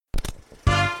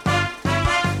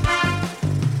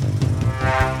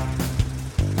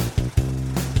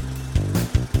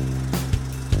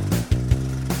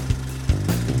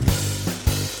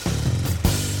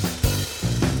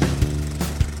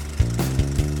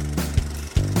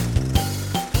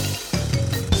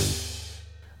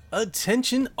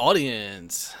Attention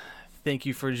audience, thank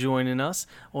you for joining us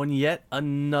on yet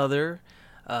another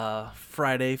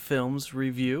Friday Films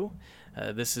review.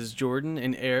 This is Jordan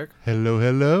and Eric.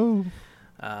 Hello.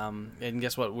 And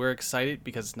guess what? We're excited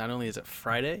because not only is it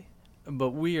Friday, but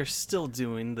we are still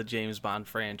doing the James Bond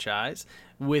franchise.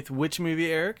 With which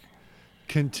movie, Eric?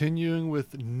 Continuing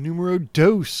with numero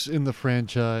dos in the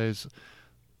franchise.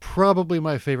 Probably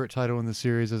my favorite title in the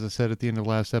series, as I said at the end of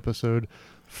last episode,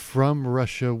 From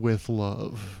Russia with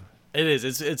Love. It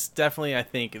is. It's definitely, I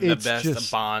think, the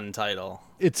best Bond title.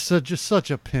 It's just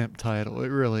such a pimp title. It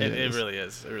really is. It really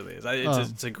is. It really is.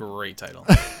 It's a great title.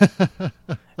 It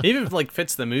even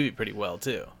fits the movie pretty well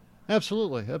too.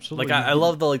 Absolutely. I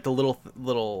love the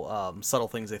little subtle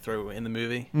things they throw in the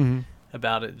movie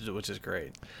about it, which is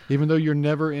great. Even though you're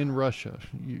never in Russia,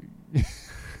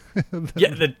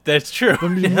 that's true.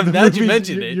 Now that you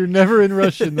mention it, you're never in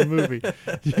Russia in the movie. Now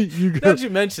that you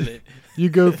mention it, you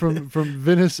go from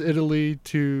Venice, Italy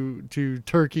to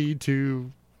Turkey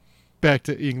to back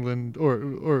to England,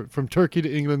 or from Turkey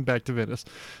to England back to Venice.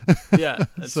 Yeah,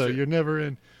 that's so true. You're never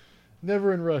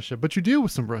in Russia, but you deal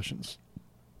with some Russians.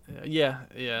 Yeah.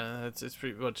 It's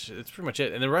pretty much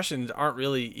it. And the Russians aren't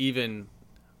really even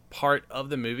part of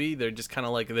the movie. They're just kind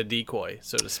of like the decoy,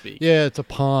 so to speak. Yeah, it's a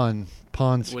pawn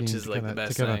scheme, which is like the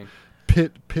best thing.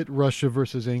 Pit Russia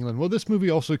versus England. Well, this movie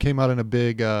also came out in a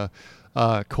big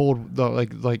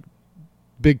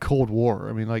big Cold War.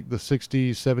 I mean, like the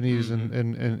 60s, 70s,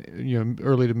 and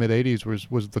early to mid 80s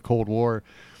was the Cold War.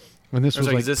 And this was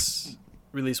is this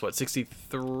released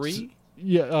 63?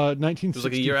 Yeah, 1964. It was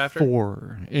like a year after?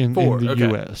 in the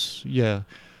U.S. Yeah.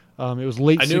 It was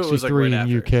late 63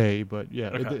 in UK, but yeah.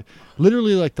 Okay.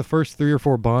 Literally, like the first 3 or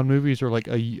 4 Bond movies are like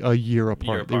a year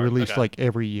apart. They released like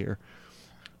every year.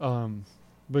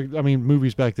 But I mean,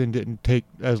 movies back then didn't take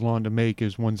as long to make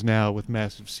as ones now with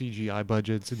massive CGI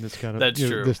budgets and this kind of That's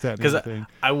true. This, that, and the other thing.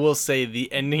 I will say the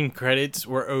ending credits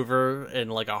were over in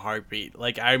like a heartbeat.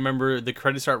 Like I remember the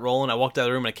credits start rolling. I walked out of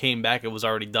the room and I came back. It was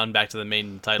already done back to the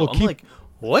main title. Well, I'm like,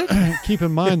 what? Keep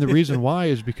in mind the reason why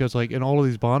is because like in all of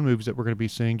these Bond movies that we're going to be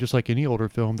seeing, just like any older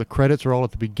film, the credits are all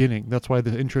at the beginning. That's why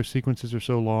the intro sequences are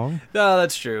so long. No,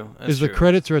 that's true. The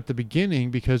credits are at the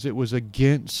beginning because it was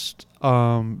against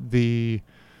the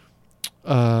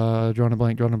drawing a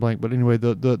blank. But anyway,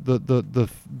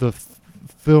 the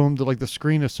film, the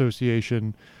Screen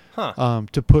Association,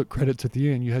 to put credits at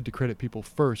the end, you had to credit people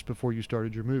first before you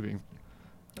started your movie.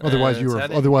 Otherwise,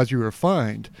 you were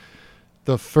fined.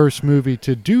 The first movie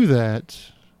to do that,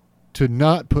 to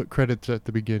not put credits at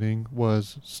the beginning,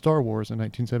 was Star Wars in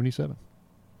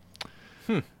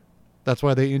 1977. That's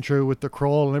why they intro with the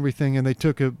crawl and everything, and they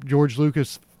took George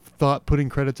Lucas thought putting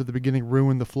credits at the beginning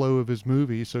ruined the flow of his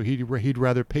movie, so he'd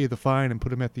rather pay the fine and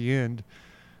put him at the end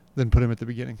than put him at the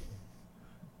beginning.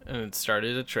 And it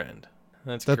started a trend.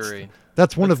 That's great.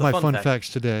 That's one of my fun facts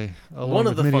today, along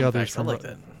with many others from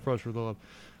Russia with Love.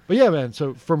 But yeah, man,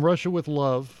 so From Russia with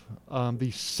Love,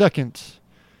 the second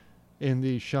in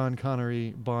the Sean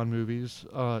Connery Bond movies,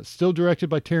 still directed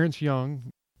by Terrence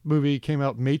Young. Movie came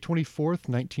out May 24th,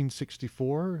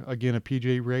 1964. Again, a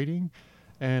PG rating.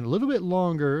 And a little bit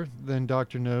longer than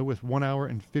Dr. No, with 1 hour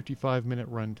and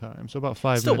 55-minute runtime. So about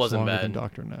 5 minutes longer than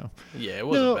Dr. No. Yeah, it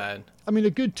wasn't bad. I mean, a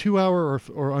good 2 hour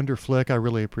or under flick, I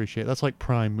really appreciate. That's like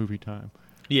prime movie time.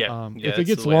 Yeah. If it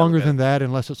gets longer than that,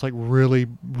 unless it's like really,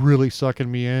 really sucking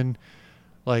me in,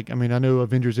 like, I mean, I know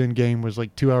Avengers Endgame was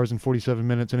like 2 hours and 47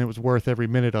 minutes, and it was worth every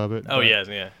minute of it. Oh,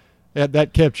 yeah.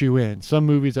 That kept you in. Some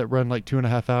movies that run like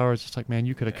 2.5 hours, it's like, man,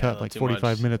 you could have cut like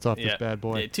 45 minutes off this bad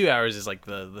boy. Yeah, 2 hours is like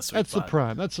the sweet spot. That's the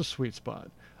prime. That's the sweet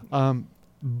spot.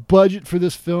 Budget for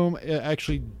this film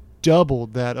actually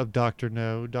doubled that of Dr.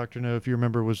 No. Dr. No, if you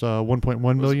remember, was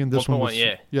 1.1 million. This one was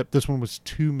this one was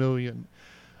 2 million.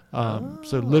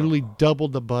 So literally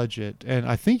doubled the budget. And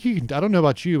I think you can, I don't know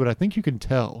about you, but I think you can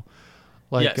tell.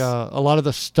 Like, a lot of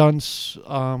the stunts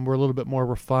were a little bit more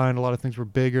refined. A lot of things were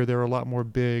bigger. There were a lot more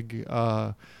big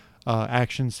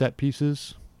action set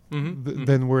pieces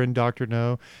than were in Dr.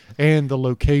 No. And the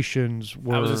locations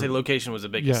were... I was going to say location was the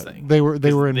biggest thing. They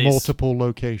were in multiple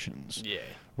locations. Yeah.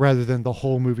 Rather than the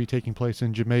whole movie taking place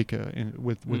in Jamaica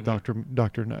with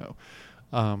Dr. No.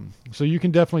 So you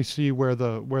can definitely see where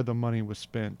the money was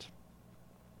spent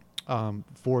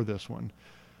for this one.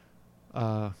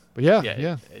 But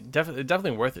yeah.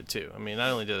 Definitely worth it too. I mean, not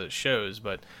only does it shows,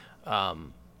 but I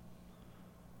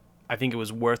think it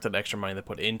was worth the extra money they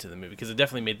put into the movie because it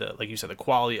definitely made like you said, the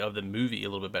quality of the movie a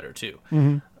little bit better too.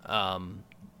 But I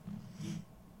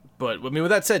mean, with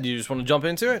that said, do you just want to jump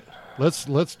into it?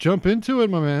 Let's jump into it,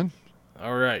 my man.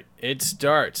 All right. It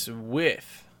starts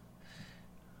with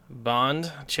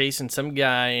Bond chasing some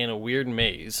guy in a weird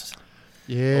maze.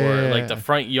 Yeah. Or like the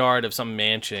front yard of some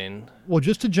mansion. Well,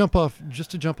 just to jump off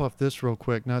this real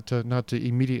quick, not to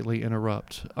immediately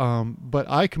interrupt. But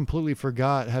I completely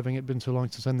forgot, having it been so long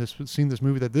since I've seen this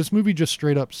movie, that this movie just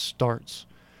straight up starts.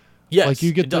 Yes, like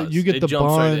you get the Bond, you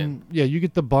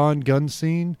get the Bond gun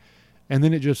scene, and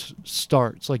then it just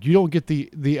starts. Like you don't get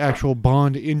the actual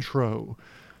Bond intro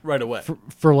right away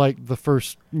for like the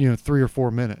first 3 or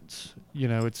 4 minutes.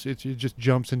 It just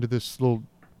jumps into this little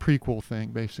prequel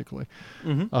thing basically,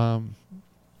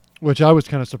 which I was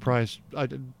kind of surprised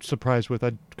with.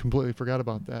 I completely forgot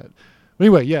about that. But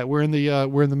anyway, yeah, we're in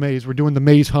the maze. We're doing the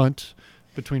maze hunt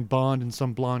between Bond and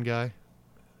some blonde guy.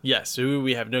 Yes, who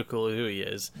we have no clue who he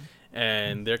is,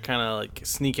 and they're kind of like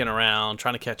sneaking around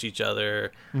trying to catch each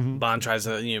other. Bond tries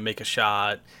to make a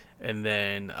shot, and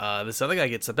then this other guy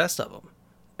gets the best of him,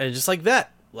 and just like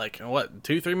that, like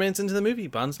 2-3 minutes into the movie,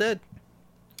 Bond's dead.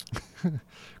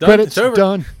 Credits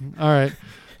done. All right.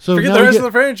 So forget the rest of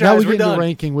the franchise. Now we get into the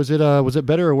ranking. Was it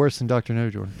better or worse than Dr. No,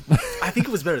 Jordan? I think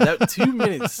it was better. That 2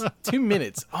 minutes. 2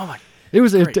 minutes. Oh my! It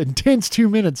was an intense 2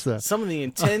 minutes, though. Some of the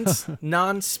intense,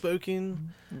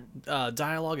 non-spoken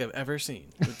dialogue I've ever seen.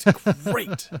 It's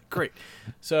great.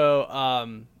 So,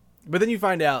 but then you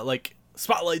find out like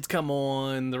spotlights come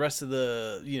on, the rest of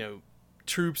the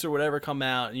troops or whatever come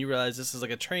out, and you realize this is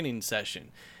like a training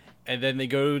session. And then they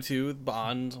go to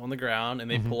Bond on the ground, and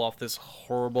they pull off this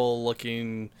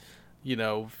horrible-looking,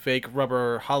 fake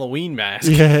rubber Halloween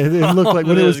mask. Yeah, it looked like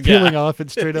when it was peeling off,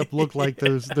 it straight up looked like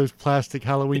those plastic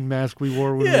Halloween masks we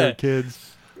wore when we were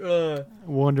kids.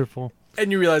 Wonderful.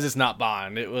 And you realize it's not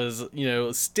Bond. It was,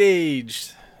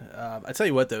 staged. I tell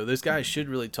you what, though, those guys should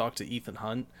really talk to Ethan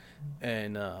Hunt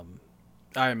and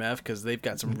IMF, because they've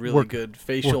got some really good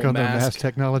facial work on their mask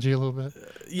technology a little bit.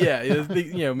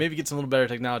 Maybe get some little better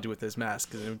technology with this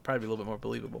mask, because it would probably be a little bit more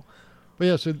believable. But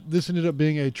yeah, so this ended up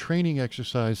being a training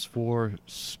exercise for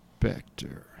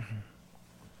Spectre.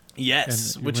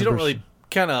 Yes, which you don't really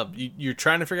you're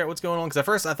trying to figure out what's going on, because at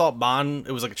first I thought Bond,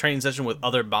 it was like a training session with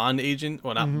other Bond agents,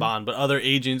 well not Bond, but other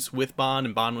agents with Bond,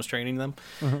 and Bond was training them.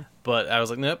 But I was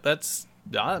like, nope, that's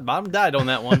Bond died on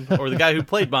that one, or the guy who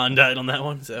played Bond died on that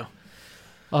one. So.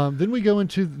 Then we go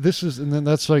into and then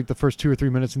that's like the first 2 or 3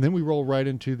 minutes, and then we roll right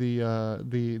into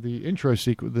the intro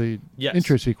sequence.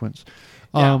 Intro sequence.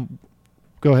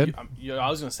 Go ahead. I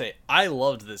was gonna say I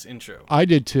loved this intro. I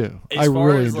did too. I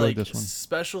really enjoyed this one.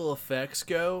 Special effects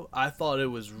go, I thought it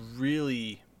was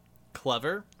really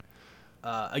clever.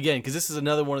 Again, because this is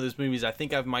another one of those movies I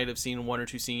think I might have seen 1 or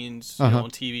 2 scenes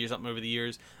on TV or something over the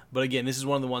years. But again, this is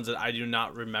one of the ones that I do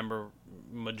not remember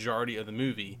majority of the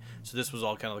movie, so this was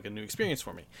all kind of like a new experience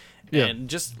for me. And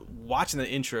just watching the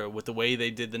intro with the way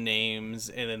they did the names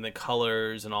and then the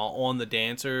colors and all on the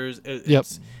dancers,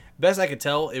 it's best I could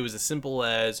tell, it was as simple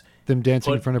as them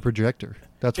dancing in front of a projector.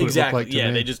 That's what it looked like to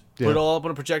me. They just put it all up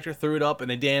on a projector, threw it up, and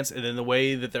they danced, and then the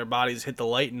way that their bodies hit the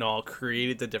light and all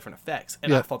created the different effects.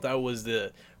 And I thought that was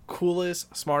the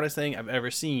coolest, smartest thing I've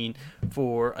ever seen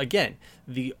for, again,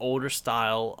 the older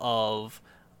style of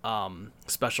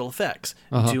special effects,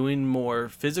 doing more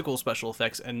physical special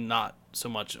effects and not so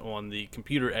much on the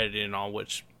computer editing and all,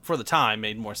 which for the time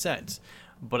made more sense.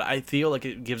 But I feel like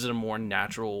it gives it a more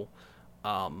natural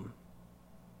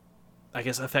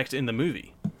effect in the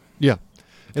movie. Yeah.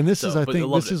 And this is, I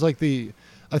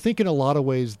think in a lot of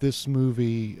ways, this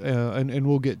movie, and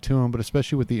we'll get to them, but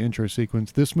especially with the intro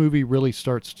sequence, this movie really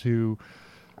starts to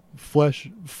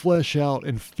flesh out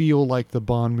and feel like the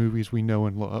Bond movies we know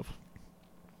and love.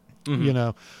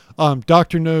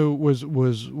 Dr. No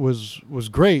was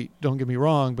great, don't get me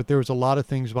wrong, but there was a lot of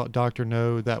things about Dr.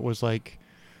 No that was like,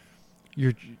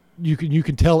 you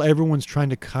can tell everyone's trying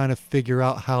to kind of figure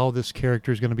out how this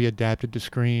character is going to be adapted to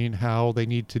screen, how they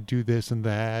need to do this and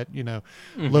that,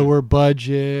 lower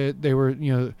budget. They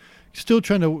were, still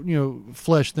trying to,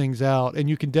 flesh things out. And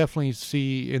you can definitely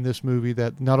see in this movie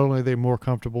that not only are they more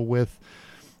comfortable with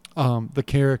the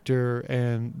character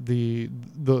and the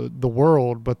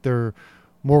world, but they're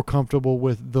more comfortable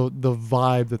with the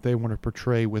vibe that they want to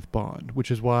portray with Bond,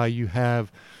 which is why you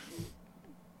have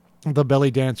the belly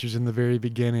dancers in the very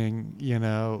beginning,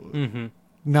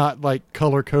 not like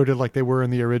color coded like they were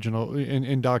in the original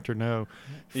in Dr. No.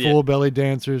 Full belly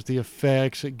dancers, the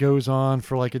effects, it goes on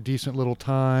for like a decent little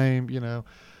time,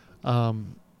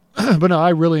 but no, I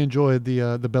really enjoyed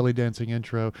the belly dancing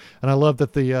intro, and I love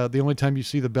that the only time you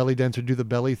see the belly dancer do the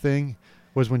belly thing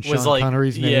was when Sean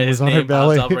Connery's name was on her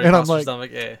belly, and I'm like, all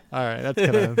right, that's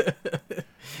kind of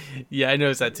I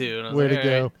noticed that too. And I was way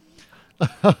to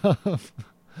go.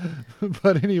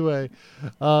 But anyway,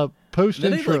 post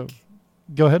intro.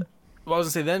 Go ahead. Well, I was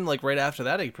gonna say then, like right after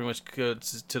that, it pretty much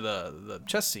goes to the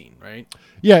chess scene, right?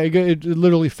 Yeah, it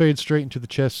literally fades straight into the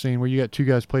chess scene where you got two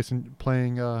guys playing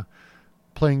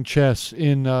chess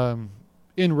in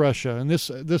Russia. And this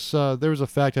there was a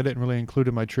fact I didn't really include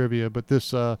in my trivia, but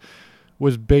this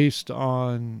was based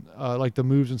on like the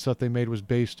moves and stuff they made was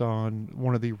based on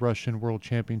one of the Russian World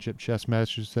Championship chess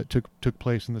matches that took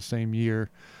place in the same year.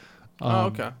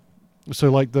 Okay.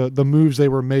 So like the moves they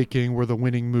were making were the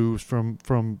winning moves from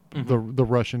the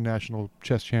Russian national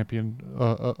chess champion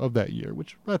of that year,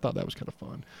 which I thought that was kind of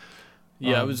fun.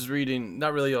 Yeah, I was reading,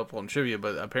 not really up on trivia,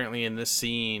 but apparently in this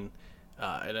scene,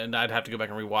 and I'd have to go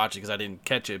back and rewatch it because I didn't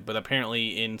catch it, but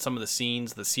apparently in some of the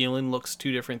scenes, the ceiling looks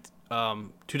two different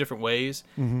ways,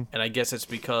 and I guess it's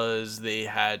because they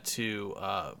had to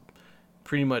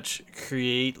pretty much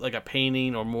create like a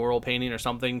painting or mural painting or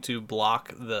something to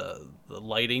block the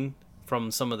lighting from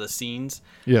some of the scenes.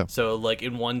 Yeah. So like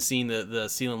in one scene the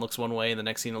ceiling looks one way and the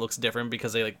next scene it looks different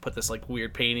because they like put this like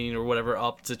weird painting or whatever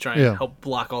up to try and help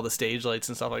block all the stage lights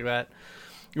and stuff like that.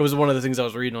 It was one of the things I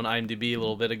was reading on IMDb a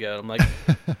little bit ago. I'm like,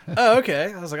 oh,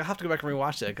 okay. I was like, I'll have to go back and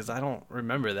rewatch that because I don't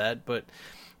remember that. But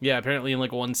yeah, apparently in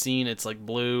like one scene it's like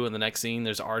blue and the next scene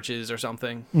there's arches or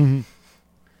something.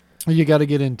 Mm-hmm. You got to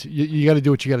get into you got to do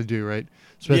what you got to do, right?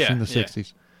 Especially in the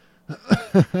 60s.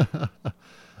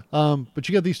 But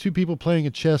you got these two people playing a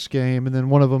chess game, and then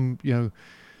one of them,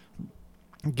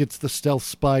 gets the stealth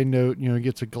spy note,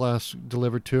 gets a glass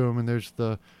delivered to him, and there's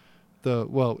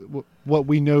what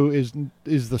we know is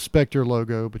the Spectre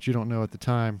logo, but you don't know at the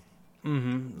time.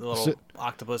 Mm-hmm. The little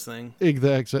octopus thing.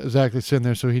 Exactly, sitting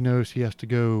there, so he knows he has to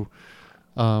go,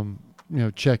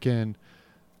 check in.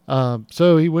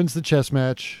 So he wins the chess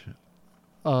match,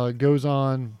 goes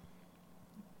on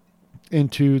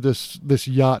into this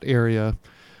yacht area.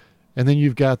 And then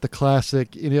you've got the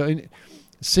classic, seeing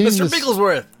Mr.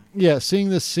 Bigglesworth. Yeah, seeing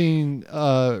this scene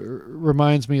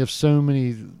reminds me of so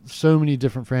many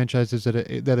different franchises that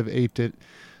have aped it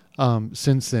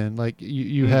since then. Like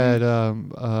you had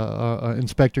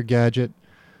Inspector Gadget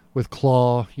with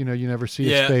Claw. You never see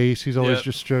his face. He's always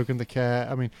just stroking the cat.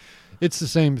 I mean, it's the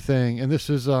same thing. And this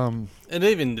is and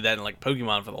they even did that in like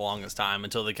Pokemon for the longest time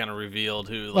until they kind of revealed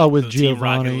who with the Giovanni. Team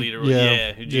Rocket leader was.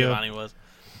 Yeah, who Giovanni was.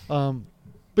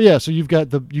 But yeah, so you've got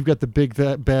the big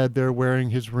bad there wearing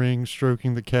his ring,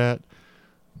 stroking the cat.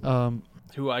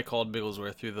 Who I called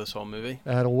Bigglesworth through this whole movie.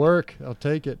 That'll work. I'll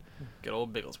take it. Good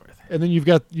old Bigglesworth. And then you've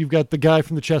got the guy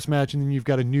from the chess match, and then you've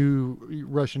got a new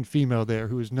Russian female there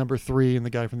who is number 3, and the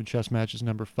guy from the chess match is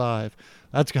number 5.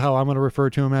 That's how I'm going to refer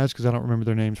to them as because I don't remember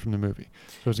their names from the movie.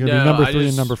 So it's going to be number 3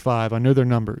 and number 5. I know their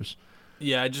numbers.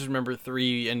 Yeah, I just remember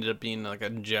 3 ended up being like a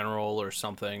general or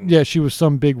something. Yeah, she was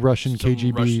some big Russian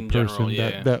KGB Russian person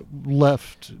general, that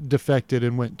left, defected,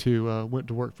 and went to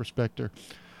work for Spectre.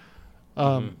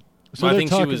 So I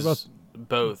think she was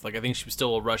both. Like I think she was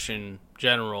still a Russian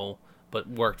general, but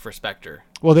worked for Spectre.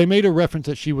 Well, they made a reference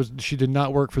that she did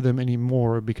not work for them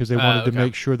anymore because they wanted to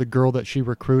make sure the girl that she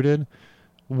recruited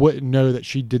wouldn't know that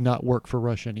she did not work for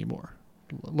Russia anymore.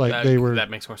 That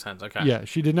makes more sense. Okay. Yeah,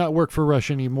 she did not work for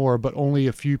Russia anymore, but only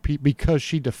a few people because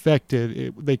she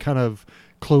defected. They kind of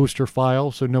closed her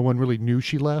file, so no one really knew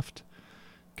she left.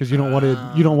 Because you don't want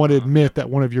to admit that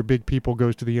one of your big people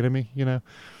goes to the enemy. Yeah.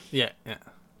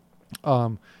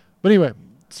 But anyway,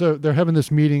 so they're having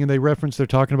this meeting, and they're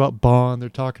talking about Bond.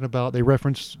 They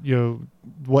reference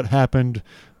what happened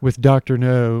with Dr.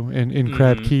 No and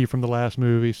Crab Key from the last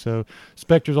movie. So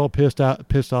Spectre's all pissed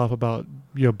off about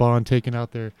Bond taking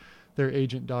out their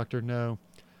agent Dr. No.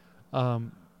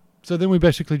 So then we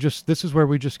basically this is where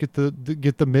we just get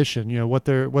the mission. What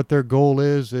their goal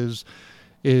is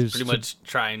pretty much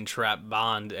try and trap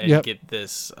Bond and get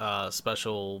this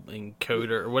special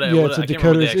encoder or whatever. Yeah, it's a I can't decoder.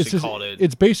 remember what they actually called it.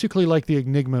 It's basically like the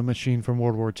Enigma machine from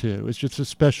World War II. It's just a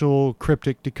special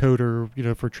cryptic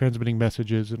decoder, for transmitting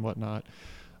messages and whatnot.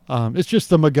 It's just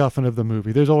the MacGuffin of the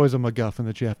movie. There's always a MacGuffin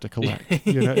that you have to collect.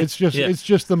 It's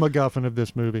just the MacGuffin of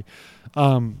this movie.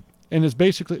 And it's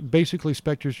basically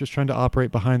Spectre's just trying to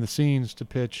operate behind the scenes to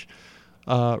pitch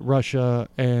Russia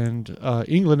and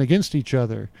England against each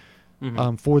other.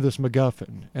 For this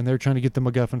MacGuffin, and they're trying to get the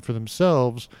MacGuffin for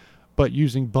themselves, but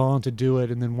using Bond to do it.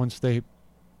 And then once they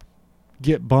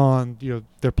get Bond,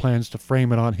 their plans to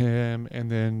frame it on him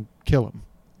and then kill him.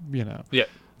 Yeah.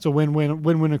 So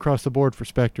win across the board for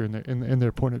Spectre in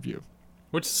their point of view.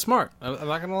 Which is smart. I'm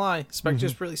not gonna lie.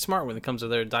 Spectre's really smart when it comes to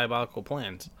their diabolical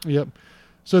plans. Yep.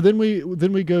 So then we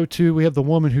have the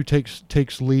woman who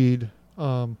takes lead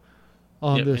on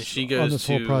this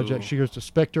whole project. She goes to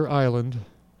Spectre Island.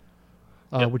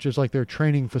 Which is like their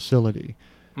training facility,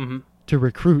 to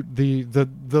recruit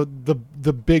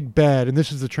the big bad, and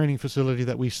this is the training facility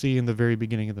that we see in the very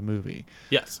beginning of the movie.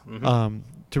 Yes. Mm-hmm.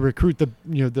 To recruit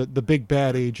the big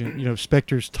bad agent,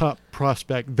 Spectre's top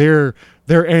prospect, their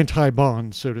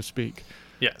anti-Bond, so to speak.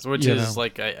 Yes, which is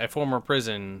like a former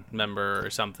prison member or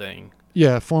something.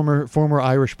 Yeah, former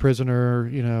Irish prisoner,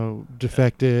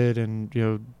 defected, and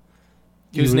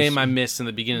whose name I missed in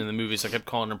the beginning of the movie, so I kept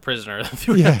calling him prisoner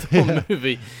throughout the whole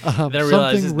movie. Then I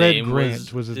realized his Red name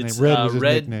Grant was his name. Red was his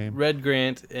nickname. Red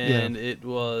Grant, and it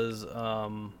was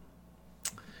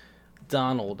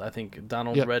Donald. I think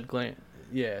Donald Red Grant.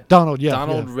 Yeah, Donald. Yeah,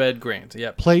 Donald Red Grant.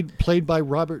 Yep. Played by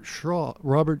Robert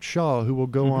Shaw, who will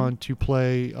go on to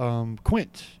play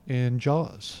Quint in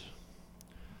Jaws.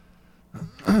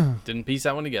 Didn't piece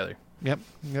that one together. Yep.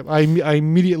 I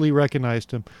immediately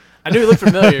recognized him. I knew he looked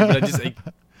familiar, but I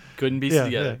couldn't piece it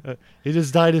together. Yeah. He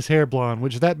just dyed his hair blonde,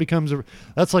 which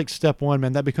that's like step one,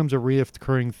 man. That becomes a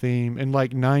reoccurring theme in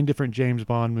like 9 different James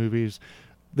Bond movies.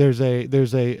 There's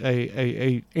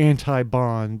a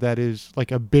anti-Bond that is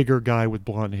like a bigger guy with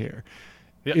blonde hair.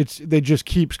 Yep. They just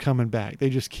keeps coming back. They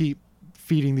just keep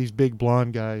feeding these big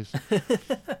blonde guys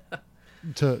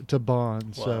to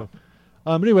Bond. Wow. So,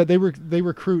 anyway, they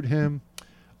recruit him.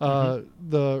 The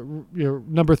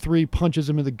number 3 punches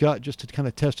him in the gut just to kind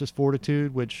of test his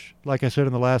fortitude, which, like I said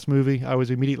in the last movie, I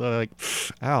was immediately like,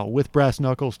 ow, with brass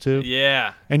knuckles too.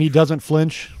 Yeah. And he doesn't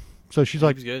flinch. So she's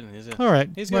like, he's good. All right,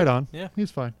 he's right on. Yeah.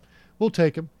 He's fine. We'll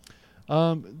take him.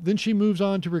 Then she moves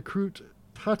on to recruit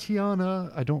Tatiana.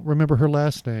 I don't remember her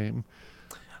last name.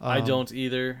 I don't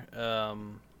either.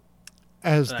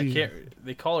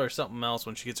 They call her something else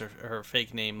when she gets her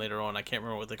fake name later on. I can't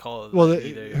remember what they call it. Well,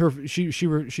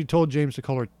 she told James to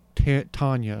call her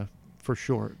Tanya for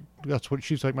short. That's what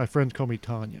she's like. My friends call me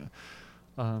Tanya.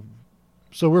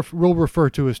 So we'll refer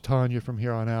to as Tanya from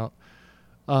here on out.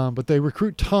 But they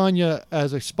recruit Tanya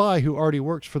as a spy who already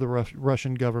works for the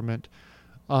Russian government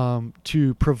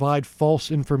to provide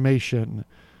false information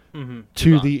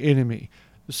to the enemy.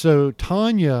 So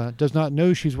Tanya does not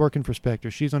know she's working for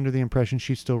Spectre. She's under the impression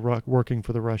she's still working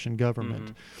for the Russian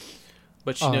government.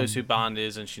 But she knows who Bond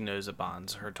is, and she knows that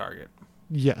Bond's her target.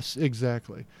 Yes,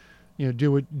 exactly.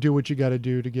 Do what you got to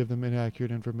do to give them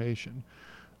inaccurate information.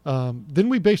 Then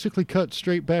we basically cut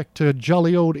straight back to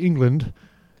jolly old England.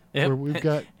 Yep. Where we've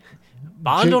got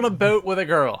Bond on a boat with a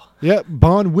girl. Yep,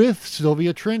 Bond with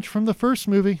Sylvia Trench from the first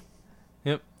movie.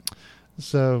 Yep.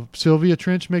 So Sylvia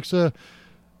Trench makes a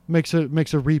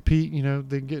repeat.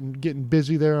 They're getting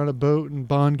busy there on a boat, and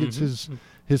Bond gets his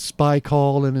spy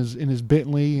call in his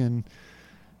Bentley, and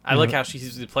I like how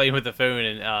she's playing with the phone,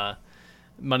 and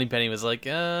Moneypenny was like,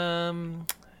 yeah,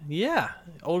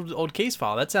 old case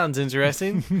file. That sounds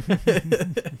interesting. He's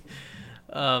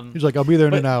like, I'll be there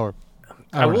in an hour.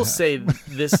 I will say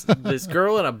this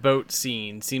girl in a boat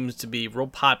scene seems to be real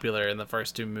popular in the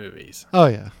first 2 movies. Oh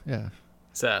yeah.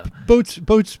 So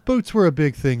boats were a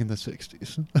big thing in the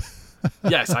 60s.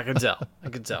 Yes, I can tell.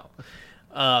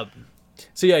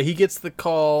 So yeah, he gets the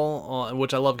call,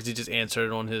 which I love because he just answered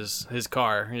it on his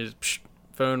car. His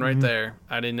phone right there.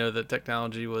 I didn't know that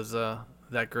technology was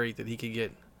that great that he could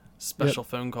get special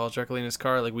phone calls directly in his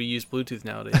car. Like we use Bluetooth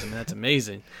nowadays. I mean, that's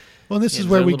amazing. Well, this is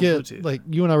where we get Bluetooth. Like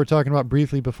you and I were talking about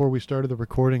briefly before we started the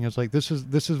recording. It's like this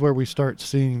is where we start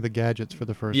seeing the gadgets for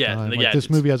the first time. Like this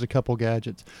movie has a couple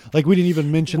gadgets. Like we didn't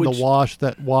even mention the watch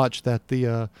that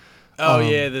the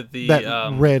Red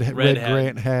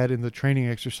Grant had in the training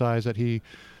exercise that he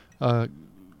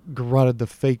garroted the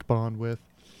fake Bond with.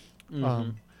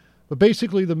 But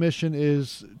basically, the mission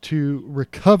is to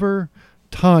recover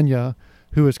Tanya,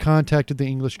 who has contacted the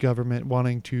English government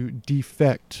wanting to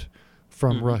defect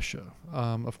from Russia.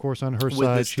 Of course, on her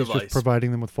side, she's just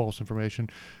providing them with false information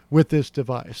with this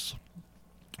device.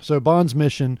 So Bond's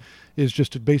mission is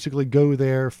just to basically go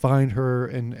there, find her,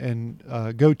 and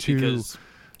go to because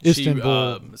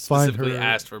Istanbul. She specifically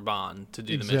asked for Bond to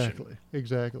do the mission.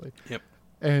 Exactly. Yep.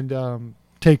 And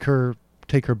take her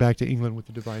back to England with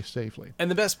the device safely.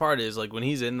 And the best part is, like, when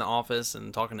he's in the office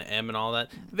and talking to M and all that,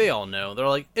 they all know. They're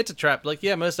like, "It's a trap." Like,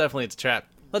 yeah, most definitely it's a trap.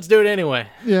 Let's do it anyway.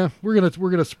 Yeah, we're gonna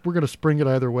spring it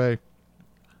either way.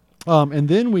 And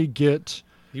then we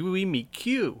meet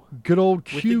Q. Good old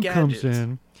Q comes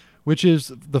in, which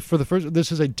is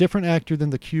this is a different actor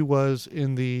than the Q was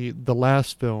in the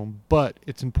last film, but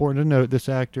it's important to note this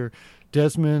actor,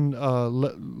 Desmond.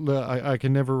 I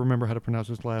can never remember how to pronounce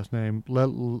his last name.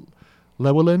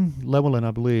 Llewellyn,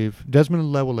 I believe.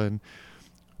 Desmond Llewellyn,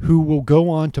 who will go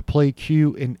on to play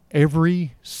Q in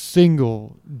every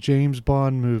single James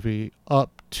Bond movie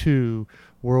up to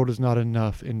World Is Not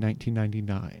Enough in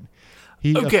 1999.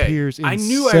 He appears in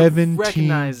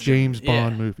 17 James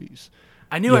Bond movies.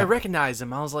 I knew I recognized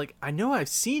him. I was like, I know I've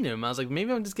seen him. I was like,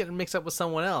 maybe I'm just getting mixed up with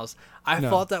someone else. I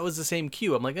thought that was the same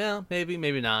Q. I'm like, maybe,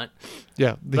 maybe not.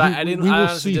 Yeah, but I didn't. I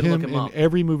honestly didn't look him in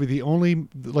every movie. The only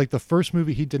the first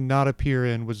movie he did not appear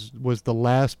in was the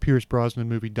last Pierce Brosnan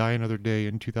movie, Die Another Day,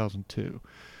 in 2002.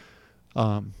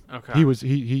 Okay.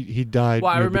 He died.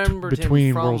 Well, I remember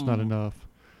between from, Worlds Not Enough.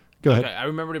 Go ahead. I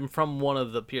remembered him from one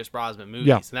of the Pierce Brosnan movies,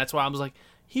 and that's why I was like,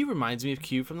 he reminds me of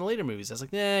Q from the later movies. I was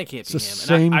like, nah, it can't be him.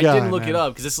 Same guy, I didn't look it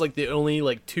up because this is like the only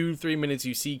 2-3 minutes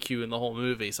you see Q in the whole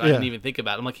movie, so I didn't even think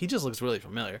about it. I'm like, he just looks really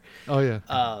familiar. Oh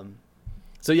yeah.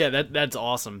 So yeah, that's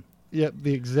awesome. Yep,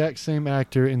 the exact same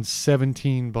actor in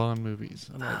 17 Bond movies.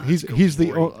 He's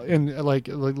the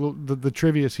the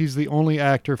trivia is he's the only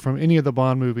actor from any of the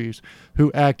Bond movies who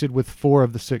acted with 4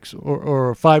 of the 6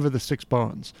 or 5 of the 6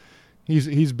 Bonds.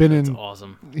 He's been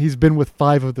awesome. He's been with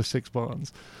 5 of the 6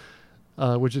 Bonds.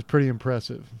 Which is pretty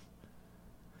impressive.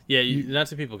 Yeah, not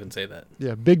too people can say that.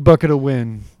 Yeah, big bucket of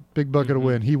win. Big bucket of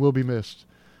win. He will be missed,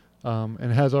 and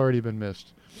has already been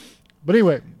missed. But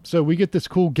anyway, so we get this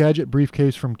cool gadget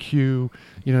briefcase from Q.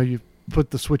 You know, you put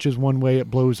the switches one way,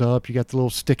 it blows up. You got the little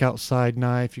stick outside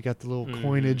knife. You got the little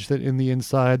coinage that in the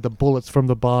inside, the bullets from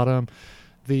the bottom,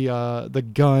 the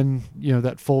gun, you know,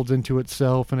 that folds into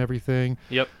itself and everything.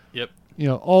 Yep. You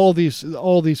know, all these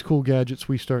cool gadgets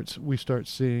we start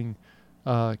seeing.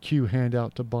 Q hand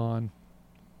out to Bond.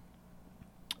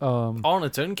 All in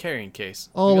its own carrying case.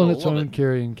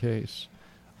 Carrying case.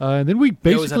 And then we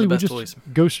basically just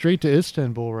go straight to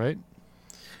Istanbul, right?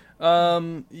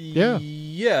 Yeah.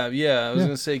 I was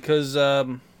gonna say because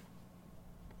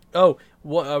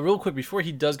real quick before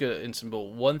he does go to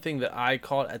Istanbul, one thing that I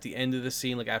caught at the end of the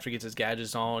scene, like after he gets his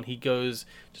gadgets on, he goes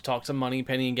to talk to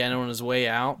Moneypenny again on his way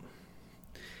out.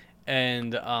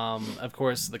 And, of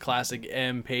course, the classic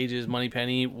M Pages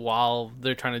Moneypenny while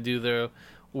they're trying to do their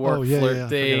work flirt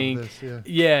thing.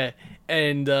 Yeah.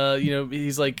 And,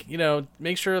 he's like,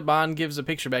 make sure Bond gives a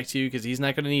picture back to you because he's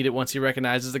not going to need it once he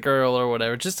recognizes the girl or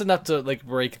whatever. Just enough to,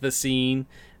 break the scene.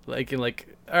 All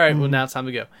right, well, now it's time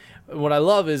to go. What I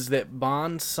love is that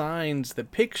Bond signs the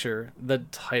picture the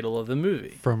title of the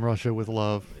movie. From Russia with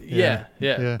Love. Yeah.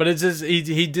 But it's just,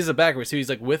 he does it backwards. So he's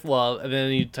like, with love, and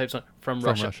then he types on, from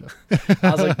Russia.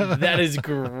 I was like, that is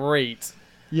great.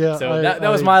 Yeah. So that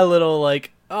was my little,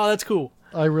 oh, that's cool.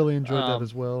 I really enjoyed that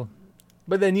as well.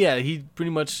 But then, yeah, he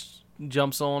pretty much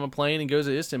jumps on a plane and goes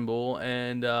to Istanbul.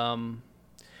 And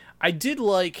I did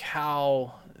like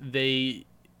how they...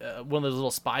 one of those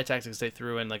little spy tactics they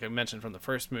threw in, like I mentioned from the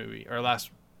first movie or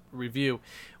last review,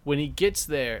 when he gets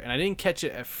there, and I didn't catch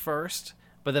it at first,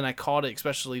 but then I caught it,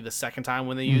 especially the second time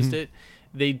when they used it.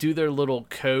 They do their little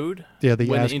code. Yeah, they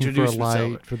ask for a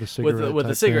light for the cigarette with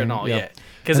the cigarette and all. Yep. Yeah,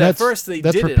 because at first that's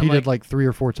did repeated it, 3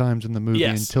 or 4 times in the movie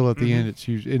until at the end it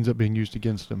ends up being used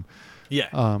against him.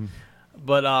 Yeah.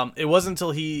 But it wasn't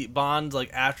until Bond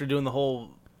after doing the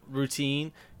whole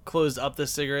routine closed up the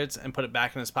cigarettes and put it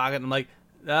back in his pocket. And I'm like,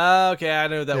 okay, I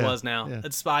know what that was now. Yeah.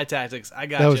 It's spy tactics. I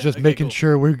got That was just making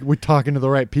sure we're talking to the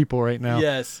right people right now.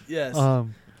 Yes.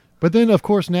 But then, of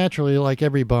course, naturally, like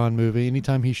every Bond movie,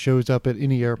 anytime he shows up at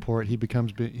any airport,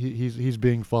 he's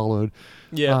being followed.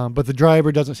 Yeah. But the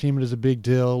driver doesn't seem it as a big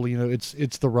deal. You know,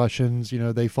 it's the Russians. You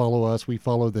know, they follow us, we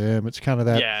follow them. It's kind of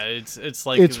that. Yeah, it's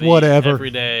like it's whatever every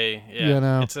day. Yeah, you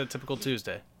know, it's a typical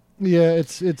Tuesday. Yeah,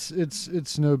 it's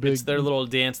no big. It's their little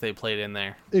dance they played in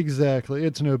there. Exactly,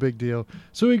 it's no big deal.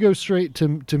 So we go straight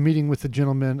to meeting with the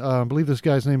gentleman. I believe this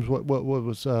guy's name's what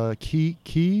was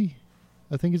Key,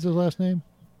 I think is his last name.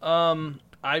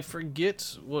 I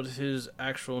forget what his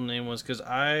actual name was because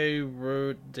I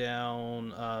wrote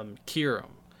down Kiram.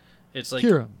 It's like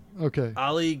Kiram. Okay.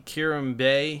 Ali Kiram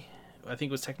Bey, I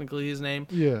think was technically his name.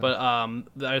 Yeah. But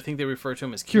I think they refer to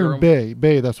him as Kiram.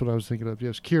 Bey. That's what I was thinking of.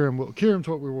 Yes, Kiram. Well, Kiram's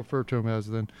what we refer to him as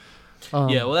then.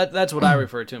 Yeah, well, that's what I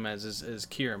refer to him as is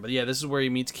Kiram. But yeah, this is where he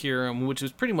meets Kiram, which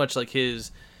is pretty much like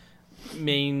his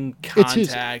main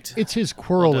contact. It's his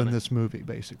Quirrell in this movie,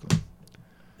 basically.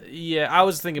 Yeah, I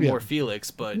was thinking more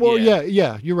Felix, but well,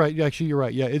 yeah, you're right. Actually, you're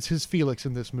right. Yeah, it's his Felix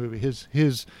in this movie.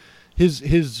 His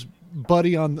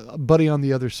buddy on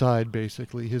the other side,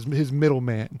 basically. His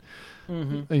middleman.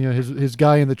 Mm-hmm. You know, his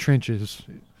guy in the trenches,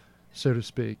 so to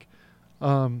speak.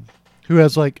 Who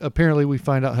has apparently we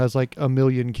find out has 1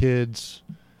 million kids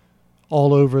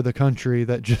all over the country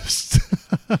that just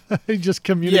he just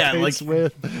communicates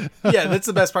with. Yeah, that's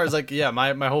the best part. Is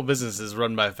my whole business is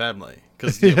run by family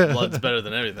because blood's better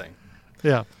than everything.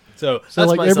 Yeah. So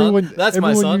that's my everyone, son. That's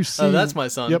my son. That's my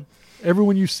son. Yep.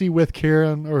 Everyone you see with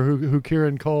Karen or who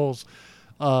Karen calls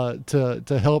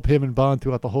to help him and Bond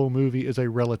throughout the whole movie is a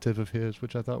relative of his,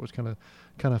 which I thought was kind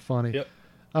of funny. Yep.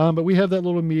 But we have that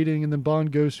little meeting, and then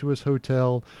Bond goes to his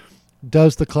hotel,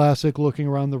 does the classic looking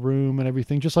around the room and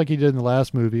everything, just like he did in the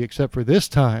last movie, except for this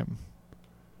time,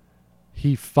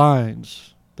 he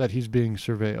finds that he's being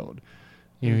surveilled.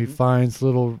 You know, he finds the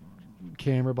little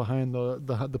camera behind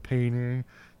the painting.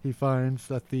 He finds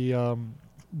that the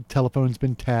telephone's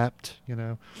been tapped, you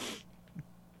know.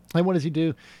 And what does he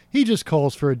do? He just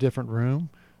calls for a different room.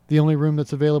 The only room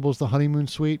that's available is the honeymoon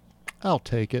suite. I'll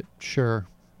take it, sure,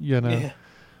 you know.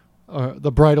 Yeah.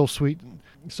 The bridal suite.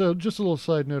 So just a little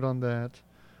side note on that.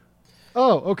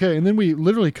 Oh, okay. And then we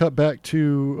literally cut back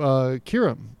to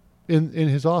Kiram in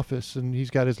his office, and he's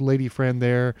got his lady friend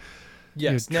there.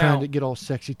 Yes. You know, trying to get all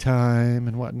sexy time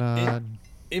and whatnot.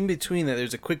 In between that,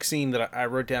 there's a quick scene that I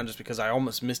wrote down just because I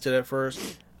almost missed it at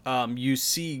first. You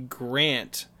see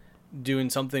Grant doing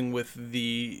something with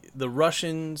the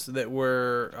Russians that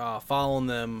were following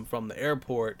them from the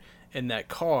airport in that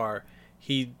car.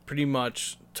 He pretty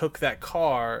much took that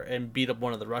car and beat up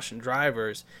one of the Russian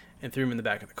drivers and threw him in the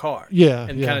back of the car. Yeah.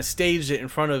 And kind of staged it in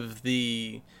front of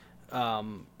the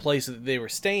place that they were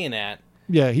staying at.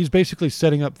 Yeah, he's basically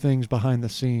setting up things behind the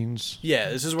scenes. Yeah,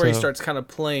 this is where he starts kind of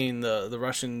playing the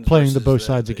Russians. Playing the both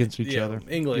sides against each other.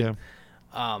 England.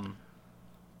 Yeah.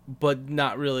 But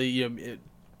not really, you know,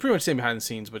 pretty much staying behind the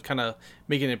scenes, but kind of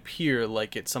making it appear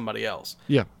like it's somebody else.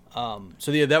 Yeah.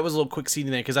 So yeah, that was a little quick scene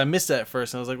in there because I missed that at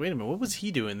first, and I was like, "Wait a minute, what was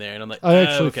he doing there?" And I'm like,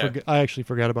 I actually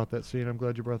forgot about that scene. I'm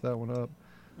glad you brought that one up.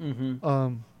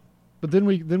 Mm-hmm. But then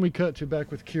we cut to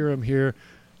back with Kiram here,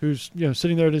 who's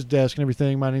sitting there at his desk and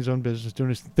everything, minding his own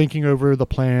business, thinking over the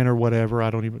plan or whatever. I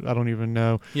don't even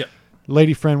know. Yeah.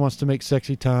 Lady friend wants to make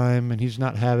sexy time, and he's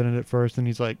not having it at first, and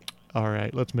he's like, "All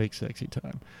right, let's make sexy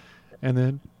time," and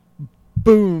then,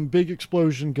 boom! Big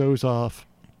explosion goes off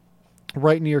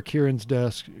right near Kieran's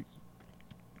desk.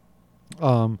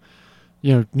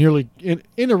 Nearly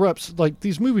interrupts. Like,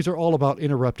 these movies are all about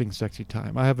interrupting sexy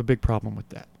time. I have a big problem with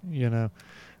that.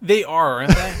 They are,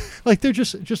 aren't they? Like, they're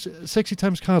just sexy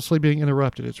time's constantly being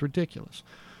interrupted. It's ridiculous.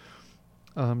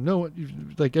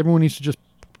 Like, everyone needs to just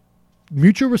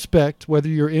mutual respect, whether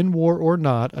you're in war or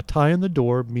not. A tie on the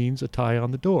door means a tie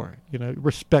on the door.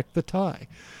 Respect the tie.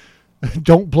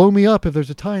 Don't blow me up if there's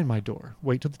a tie in my door.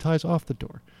 Wait till the tie's off the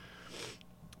door.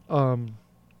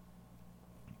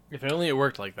 If only it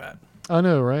worked like that. I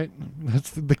know, right? That's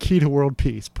the key to world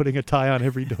peace, putting a tie on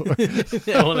every door.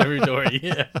 Yeah, on every door,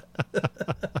 yeah.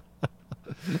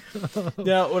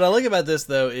 Now, what I like about this,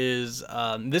 though, is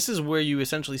this is where you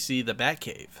essentially see the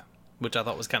Batcave, which I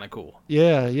thought was kind of cool.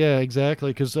 Yeah,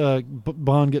 exactly, because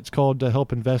Bond gets called to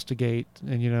help investigate,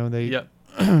 and, they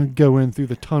go in through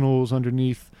the tunnels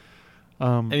underneath the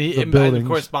buildings. And, of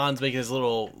course, Bond's making his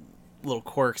little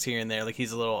quirks here and there. Like,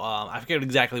 he's a little I forget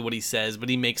exactly what he says, but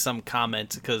he makes some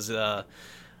comment because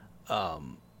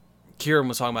Kieran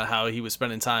was talking about how he was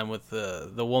spending time with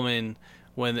the woman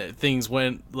when things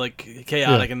went like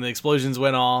chaotic and the explosions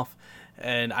went off,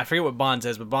 and I forget what Bond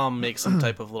says, but Bond makes some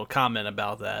type of little comment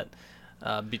about that,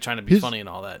 trying to be funny and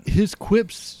all that. His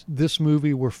quips this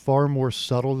movie were far more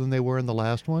subtle than they were in the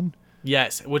last one.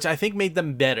 Yes, which I think made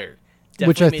them better.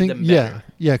 Which I think,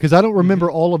 because I don't remember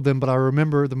all of them, but I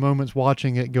remember the moments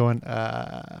watching it going,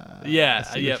 I did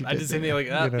the same thing, like,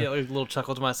 like a little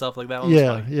chuckle to myself, like that one was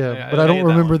funny. Yeah, but I don't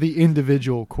remember the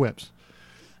individual quips.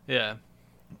 Yeah.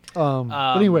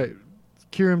 But anyway,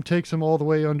 Kiram takes him all the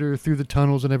way under through the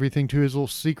tunnels and everything to his little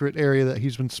secret area that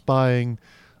he's been spying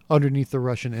underneath the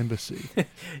Russian embassy.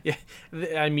 Yeah,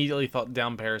 I immediately thought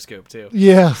down Periscope, too.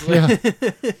 Yeah.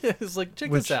 It's like,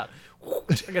 check this out.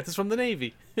 I got this from the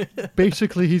Navy.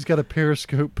 Basically, he's got a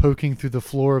periscope poking through the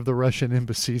floor of the Russian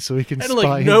embassy so he can spy. And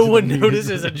like no one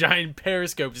notices a giant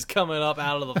periscope just coming up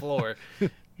out of the floor.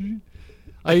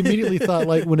 I immediately thought,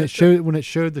 like, when it showed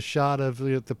the shot of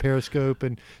the periscope,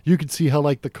 and you could see how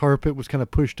like the carpet was kind of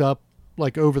pushed up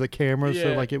like over the camera,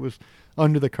 so like it was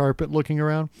under the carpet looking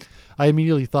around. I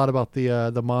immediately thought about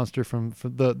the monster from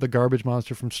the garbage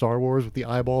monster from Star Wars with the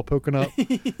eyeball poking up.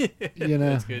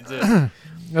 That's good too.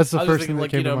 That's the first thing that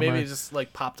came to my mind. Maybe it just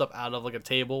like popped up out of like a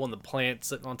table and the plant's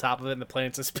sitting on top of it and the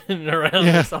plant's just spinning around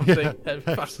or something. Yeah,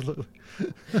 absolutely.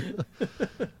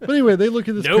 But anyway, they look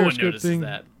at this periscope thing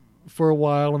for a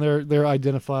while, and they're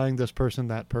identifying this person,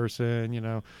 that person.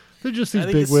 They're just these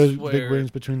big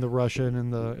wings between the Russian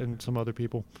and some other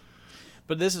people.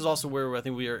 But this is also where I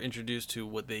think we are introduced to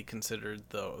what they considered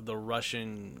the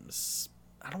Russian.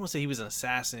 I don't want to say he was an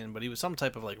assassin, but he was some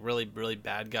type of like really, really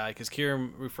bad guy. Because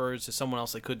Kieran refers to someone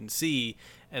else they couldn't see,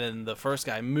 and then the first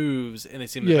guy moves, and they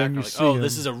see him in the background like, "Oh,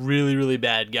 this is a really, really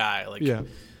bad guy." Like,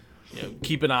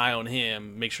 keep an eye on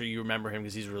him. Make sure you remember him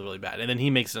because he's really, really bad. And then he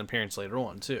makes an appearance later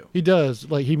on too. He does.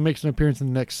 Like, he makes an appearance in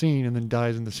the next scene and then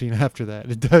dies in the scene after that.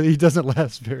 He doesn't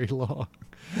last very long.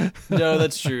 No,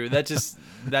 that's true.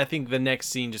 I think the next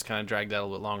scene just kind of dragged out a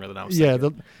little bit longer than I was thinking.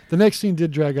 Yeah, the next scene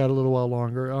did drag out a little while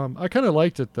longer. I kind of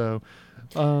liked it though.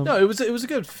 No, it was a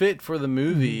good fit for the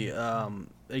movie,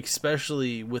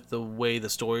 especially with the way the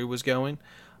story was going.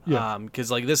 Yeah.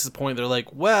 Because like this is the point they're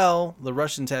like, well, the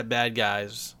Russians had bad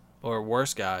guys or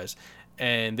worse guys,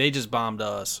 and they just bombed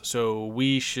us, so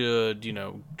we should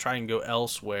try and go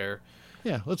elsewhere.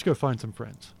 Yeah, let's go find some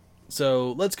friends.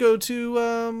 So let's go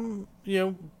to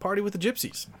party with the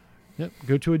gypsies. Yep,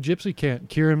 go to a gypsy camp.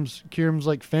 Kieran's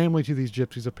like family to these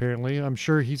gypsies. Apparently, I'm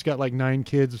sure he's got like 9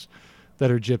 kids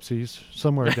that are gypsies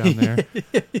somewhere down there.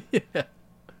 Yeah.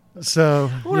 So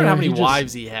I wonder how many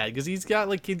wives he had, because he's got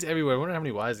like kids everywhere. I wonder how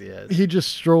many wives he has. He just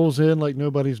strolls in like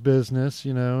nobody's business,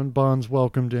 and Bond's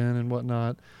welcomed in and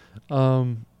whatnot.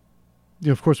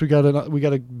 Of course we got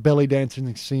a belly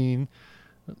dancing scene,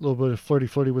 a little bit of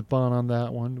flirty with Bond on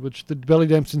that one. Which the belly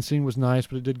dancing scene was nice,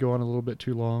 but it did go on a little bit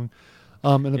too long.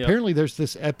 And apparently there's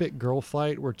this epic girl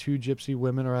fight where 2 gypsy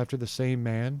women are after the same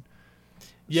man.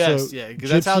 Yes, so because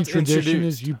that's how it's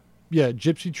introduced.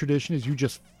 Gypsy tradition is you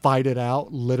just fight it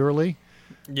out, literally.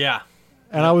 Yeah.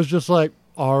 And I was just like,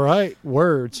 all right,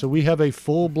 word. So we have a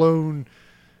full-blown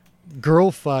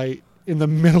girl fight in the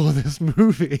middle of this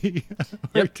movie.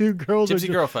 Yep. 2 girls gypsy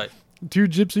girl fight. 2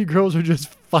 gypsy girls are just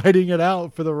fighting it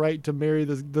out for the right to marry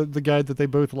the guy that they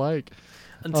both like.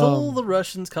 Until the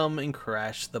Russians come and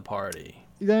crash the party.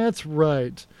 That's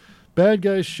right. Bad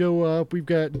guys show up. We've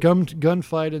got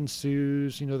gunfight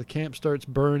ensues. The camp starts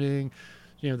burning.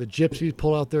 The gypsies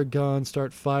pull out their guns,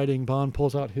 start fighting. Bond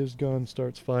pulls out his gun,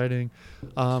 starts fighting.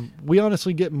 We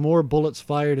honestly get more bullets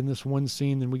fired in this one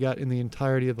scene than we got in the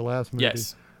entirety of the last movie.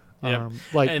 Yes. Yep.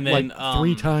 Like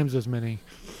 3 times as many.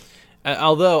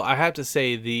 Although I have to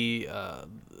say the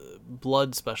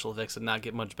blood special effects did not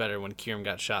get much better when Kieran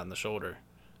got shot in the shoulder.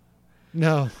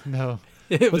 No.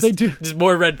 But they do just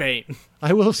more red paint.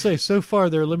 I will say, so far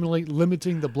they're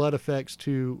limiting the blood effects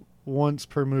to once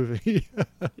per movie.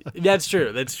 That's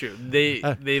true. They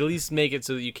at least make it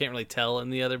so that you can't really tell in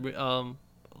the other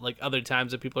other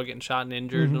times that people are getting shot and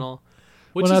injured and all.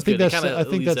 Which is I think good. I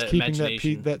think that's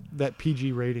keeping that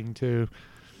PG rating too.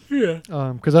 Yeah.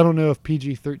 Because I don't know if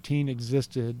PG-13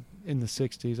 existed in the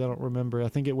 60s. I don't remember. I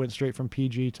think it went straight from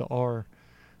PG to R.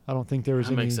 I don't think there was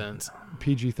any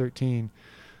PG-13.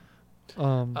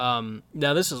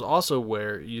 Now this is also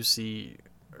where you see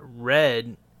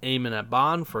Red aiming at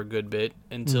Bond for a good bit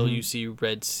until you see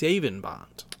Red saving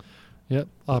Bond. Yep,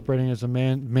 operating as a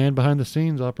man behind the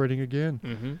scenes, operating again.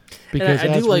 Mm-hmm. Because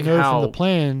as we know from the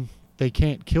plan, they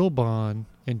can't kill Bond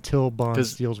until Bond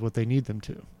steals what they need them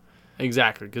to.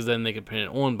 Exactly, because then they can pin it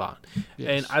on Bond. Yes.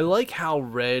 And I like how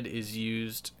Red is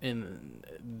used in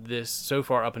this so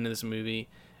far up into this movie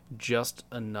just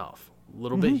enough. A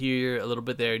little bit here, a little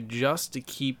bit there, just to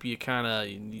keep you kind of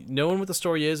knowing what the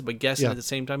story is, but guessing at the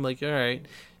same time, like, all right,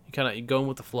 you kind of going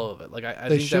with the flow of it. Like, I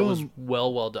think that was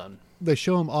well done. They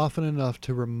show him often enough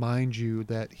to remind you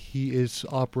that he is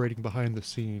operating behind the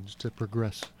scenes to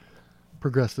progress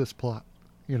this plot.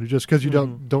 Just because you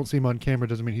don't see him on camera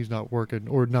doesn't mean he's not working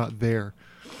or not there.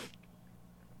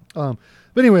 But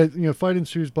anyway, fight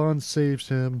ensues. Bond saves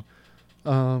him.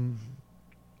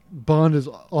 Bond is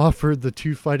offered the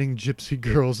 2 fighting gypsy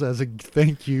girls as a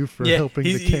thank you for helping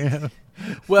the camp.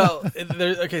 So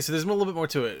there's a little bit more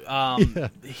to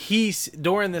it. He's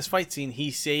during this fight scene,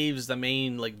 he saves the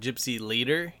main gypsy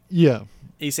leader. Yeah.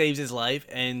 He saves his life,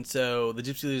 and so the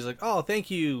gypsy leader's like, "Oh, thank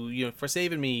you, for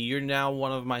saving me. You're now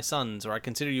one of my sons, or I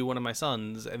consider you one of my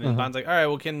sons." And then Bond's like, "All right,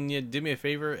 well, can you do me a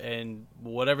favor and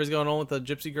whatever's going on with the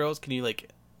gypsy girls, can you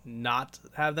not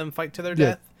have them fight to their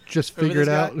death?" Just figure it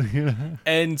out.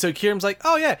 And so Kieran's like,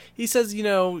 "Oh yeah." He says, "You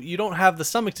don't have the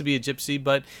stomach to be a gypsy,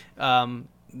 but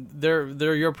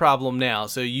they're your problem now.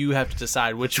 So you have to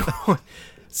decide which one."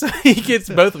 So he gets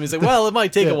both of them. He's like, "Well, it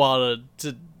might take a while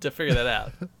to figure that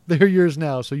out." They're yours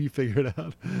now, so you figure it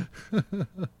out.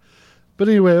 But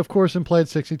anyway, of course, implied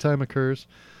sexy time occurs.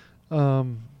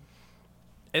 And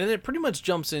then it pretty much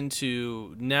jumps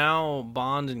into now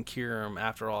Bond and Kieran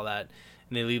after all that.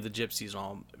 And they leave the gypsies and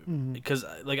all. Because,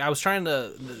 I was trying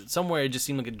to... Somewhere it just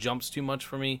seemed like it jumps too much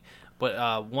for me.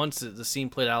 But once the scene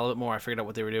played out a little bit more, I figured out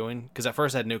what they were doing. Because at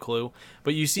first I had no clue.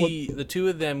 But you see the 2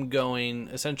 of them going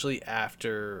essentially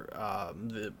after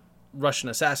the Russian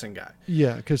assassin guy.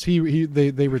 Yeah, because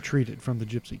they retreated from the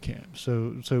gypsy camp.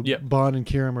 So Bond and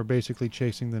Kieran are basically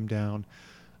chasing them down.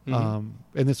 And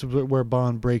this is where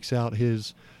Bond breaks out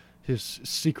his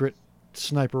secret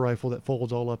sniper rifle that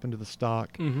folds all up into the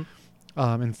stock. Mm-hmm.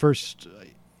 And first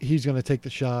he's going to take the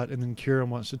shot, and then Kieran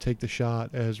wants to take the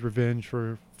shot as revenge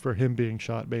for him being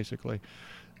shot, basically.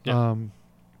 Yeah.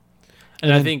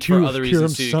 And I think for other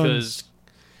reasons too, because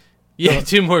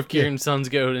two more of Kieran's sons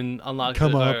go and knock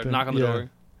on the door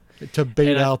to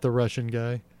bait out the Russian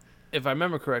guy. If I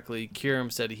remember correctly, Kieran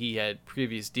said he had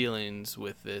previous dealings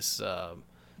with this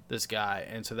guy,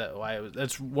 and so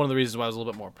that's one of the reasons why it was a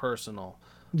little bit more personal.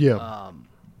 Yeah, a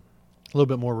little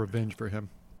bit more revenge for him.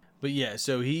 But yeah,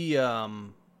 so he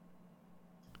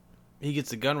gets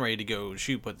the gun ready to go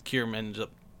shoot, but Kieran ends up,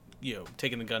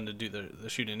 taking the gun to do the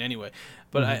shooting anyway.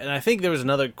 But I think there was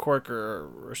another quirk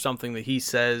or something that he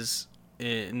says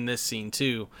in this scene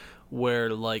too, where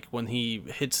like when he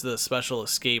hits the special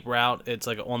escape route, it's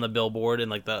like on the billboard, and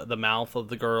like the mouth of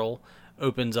the girl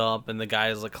opens up, and the guy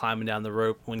is like climbing down the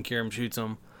rope when Kieran shoots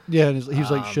him. Yeah, and he's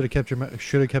like, should have kept her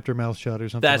mouth shut or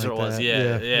something. That's like what it was.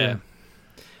 that.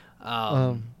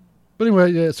 Yeah. But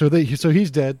anyway, yeah. So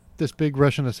he's dead. This big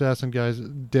Russian assassin guy's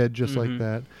dead, just like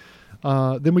that.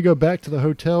 Then we go back to the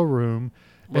hotel room,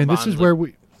 and this is where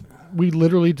we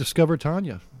literally discover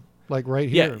Tanya, like right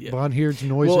here. Yeah. Bond hears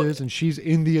noises, and she's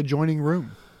in the adjoining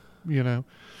room.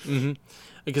 Mm-hmm.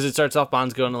 Because it starts off,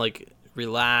 Bond's going to like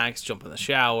relax, jump in the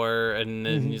shower, and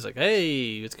then he's like,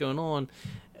 "Hey, what's going on?"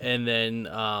 And then,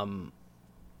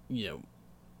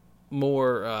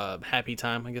 more happy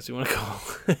time, I guess you want to call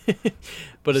it.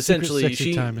 But essentially,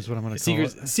 sexy time is what I'm going to call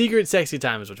it. Secret sexy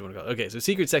time is what you want to call it. Okay, so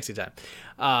secret sexy time.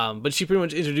 But she pretty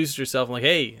much introduces herself and like,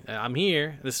 "Hey, I'm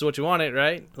here. This is what you wanted,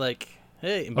 right?" Like,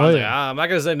 "Hey," and Bond's like, "I'm not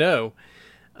going to say no."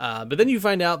 But then you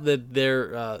find out that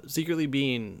they're secretly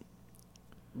being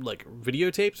like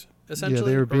videotaped, essentially. Yeah,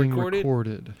 they were being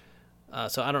recorded.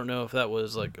 So I don't know if that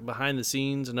was like behind the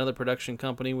scenes, another production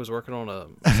company was working on a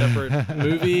separate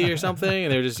movie or something,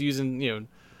 and they're just using,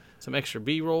 some extra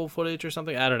B-roll footage or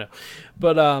something. I don't know.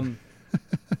 But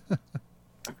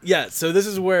yeah, so this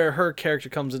is where her character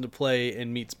comes into play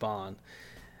and meets Bond,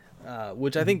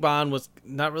 which I think Bond was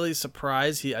not really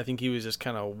surprised. I think he was just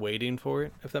kind of waiting for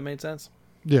it, if that made sense.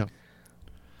 Yeah.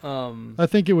 I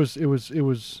think it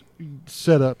was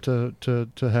set up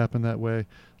to happen that way.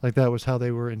 Like that was how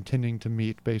they were intending to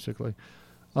meet, basically.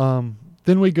 Then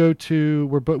we go to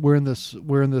we're in this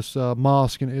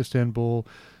mosque in Istanbul,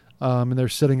 and they're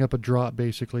setting up a drop,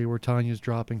 basically, where Tanya's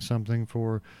dropping something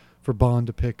for Bond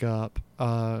to pick up,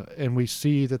 and we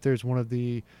see that there's one of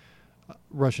the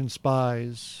Russian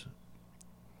spies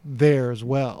there as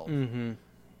well. Mm-hmm.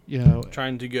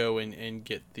 Trying to go and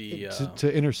get the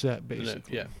to intercept,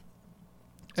 basically. Yeah.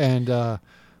 And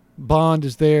Bond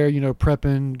is there,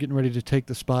 prepping, getting ready to take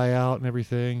the spy out and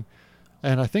everything.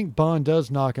 And I think Bond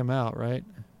does knock him out, right?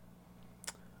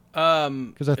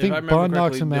 Because I think Bond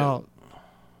knocks him out.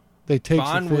 They take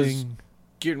Bond the thing. Was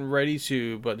getting ready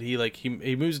to, but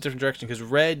he moves a different direction because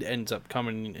Red ends up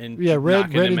coming and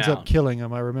Red ends up killing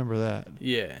him. I remember that.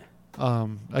 Yeah.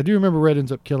 I do remember Red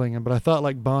ends up killing him, but I thought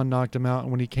like Bond knocked him out,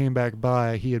 and when he came back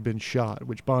by, he had been shot.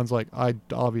 Which Bond's like, I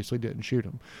obviously didn't shoot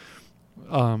him.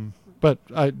 But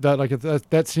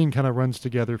that scene kind of runs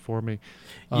together for me.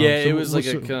 It was like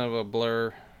a kind of a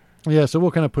blur. Yeah, so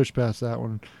we'll kind of push past that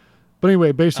one. But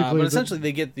anyway, basically, but essentially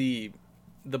they get the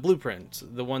blueprints,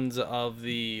 the ones of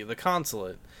the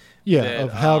consulate. Yeah,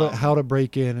 of how to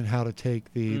break in and how to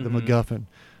take the MacGuffin.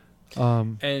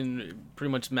 And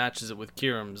pretty much matches it with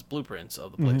Kieran's blueprints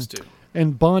of the place too.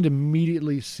 And Bond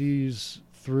immediately sees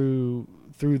through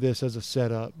this as a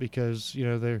setup because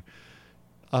they're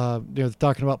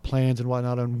talking about plans and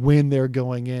whatnot and when they're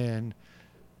going in,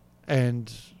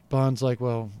 and Bond's like,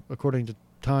 well, according to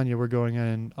Tanya, we're going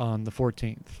in on the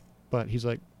 14th, but he's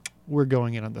like, we're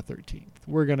going in on the 13th.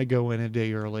 We're going to go in a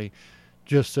day early,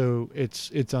 just so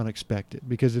it's unexpected.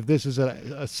 Because if this is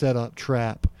a setup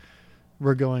trap,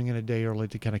 we're going in a day early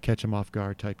to kind of catch him off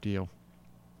guard type deal.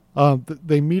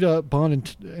 They meet up.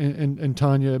 Bond and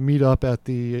Tanya meet up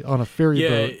on a ferry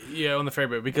boat. Yeah, on the ferry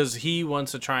boat because he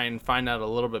wants to try and find out a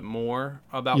little bit more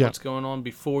about what's going on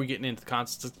before getting into the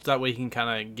concept. That way, he can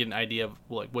kind of get an idea of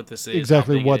like what this is,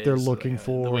 exactly what they're looking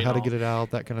for, how to get it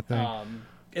out, that kind of thing.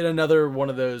 And another one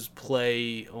of those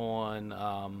play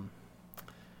on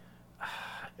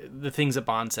the things that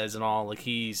Bond says and all. Like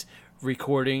he's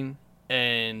recording,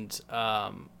 and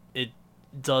it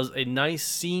does a nice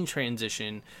scene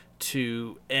transition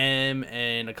to M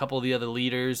and a couple of the other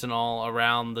leaders and all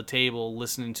around the table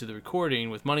listening to the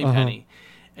recording with Moneypenny.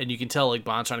 And you can tell like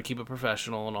Bond's trying to keep it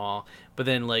professional and all, but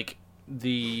then like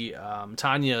the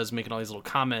Tanya is making all these little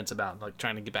comments about like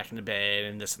trying to get back into bed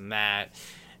and this and that.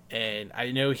 And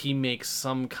I know he makes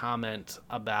some comment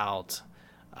about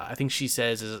I think she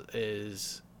says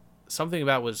is something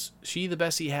about, was she the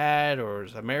best he had, or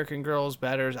is American Girls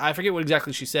better? I forget what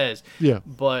exactly she says. Yeah.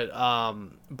 But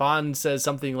Bond says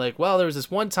something like, well, there was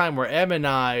this one time where M and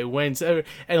I went, and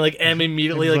like M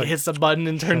immediately like hits the button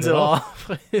and turns it off.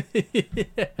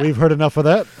 Yeah. We've heard enough of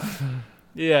that.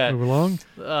 Yeah. Move along.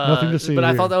 Nothing to see But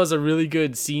here. I thought that was a really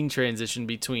good scene transition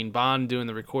between Bond doing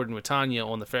the recording with Tanya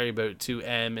on the ferry boat to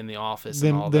M in the office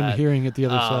and all that. Then hearing it the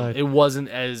other side. It wasn't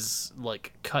as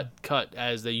like cut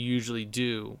as they usually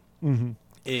do in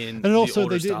and also the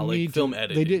older they didn't style, like need film to,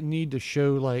 editing. They didn't need to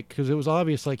show like, because it was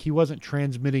obvious like he wasn't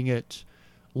transmitting it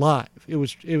live. It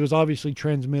was obviously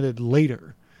transmitted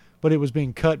later, but it was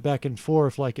being cut back and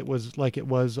forth like it was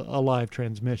a live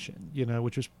transmission, you know,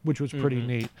 which was pretty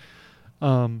neat.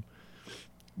 But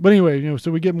anyway, you know, so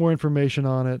we get more information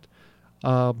on it.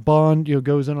 Bond, you know,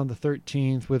 goes in on the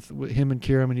 13th with him and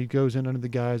Kieran, and he goes in under the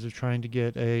guise of trying to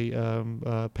get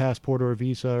a passport or a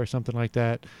visa or something like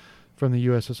that from the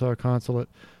USSR consulate.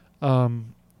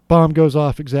 Bomb goes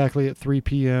off exactly at 3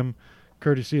 p.m.,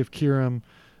 courtesy of Kieran,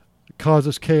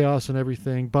 causes chaos and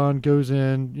everything. Bond goes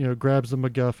in, you know, grabs the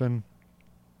MacGuffin.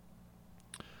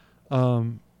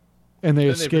 And they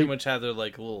escape. They pretty much have their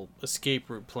like little escape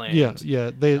route planned. Yeah.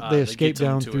 They escape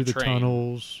down through the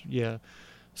tunnels. Yeah,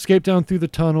 escape down through the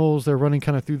tunnels. They're running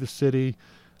kind of through the city,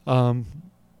 running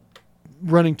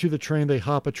to the train. They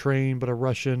hop a train, but a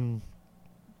Russian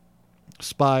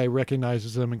spy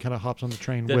recognizes them and kind of hops on the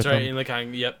train with them. That's right. And like,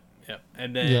 yep.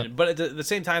 And then, but at the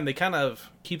same time, they kind of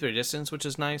keep their distance, which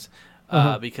is nice,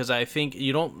 because I think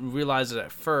you don't realize it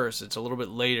at first. It's a little bit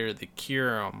later that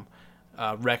Kieran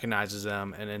recognizes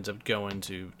them and ends up going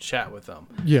to chat with them.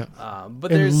 Yeah.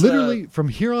 But and there's literally from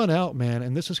here on out, man,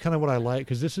 and this is kind of what I like,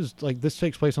 because this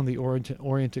takes place on the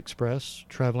Orient Express,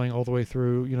 traveling all the way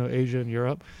through, you know, Asia and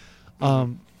Europe.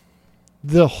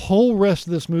 The whole rest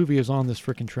of this movie is on this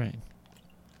freaking train.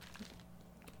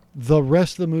 The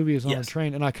rest of the movie is on the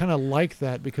train, and I kind of like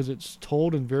that because it's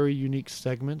told in very unique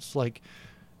segments. Like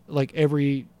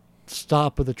every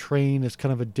stop of the train is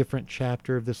kind of a different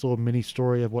chapter of this little mini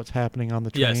story of what's happening on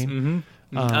the train.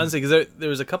 Yes. Honestly, because there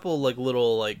was a couple like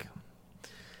little like,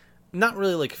 not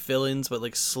really like fill-ins, but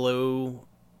like slow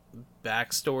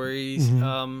backstories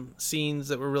scenes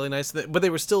that were really nice, but they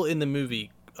were still in the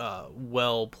movie,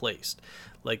 well placed.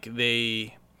 Like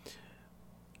they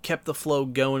kept the flow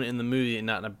going in the movie and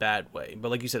not in a bad way.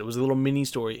 But like you said, it was a little mini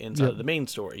story inside of the main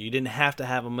story. You didn't have to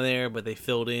have them there, but they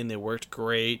filled in. They worked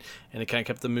great, and it kind of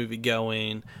kept the movie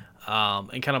going,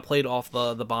 and kind of played off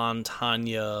the Bond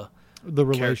Tanya the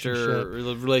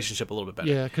relationship a little bit better.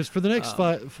 Yeah, because for the next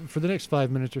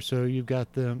 5 minutes or so, you've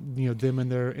got them, you know, them in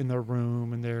their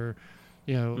room, and they're,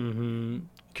 you know,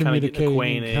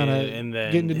 communicating, and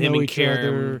then getting to him know and each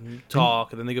Kieran other,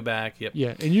 talk, and then they go back. Yep.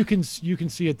 Yeah, and you can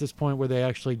see at this point where they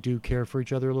actually do care for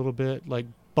each other a little bit. Like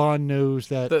Bond knows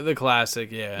that the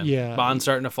classic, yeah. Bond's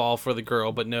starting to fall for the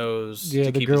girl, but knows to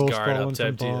the keep his girl's guard falling up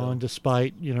from to Bond,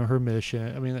 despite, you know, her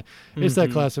mission. I mean, it's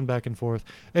that classic back and forth,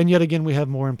 and yet again we have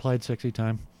more implied sexy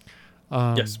time.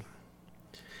 Yes.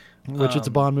 Which it's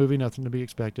a Bond movie, nothing to be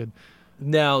expected.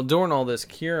 Now, during all this,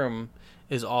 Kieran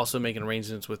is also making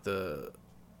arrangements with the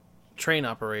train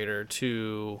operator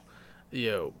to,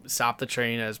 you know, stop the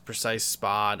train at a precise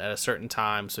spot at a certain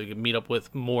time so he can meet up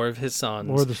with more of his sons.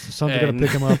 Or the sons are going to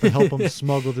pick him up and help him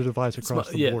smuggle the device across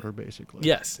the border, basically.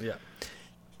 Yes, yeah.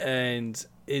 And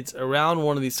it's around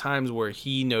one of these times where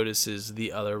he notices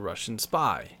the other Russian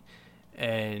spy.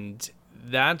 And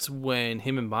that's when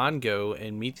him and Bond go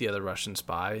and meet the other Russian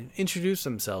spy, introduce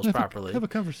themselves properly. Have a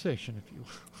conversation, if you will.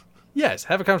 Yes,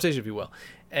 have a conversation, if you will.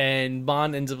 And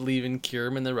Bond ends up leaving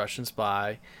Kieran and the Russian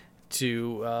spy to,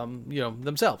 you know,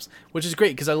 themselves, which is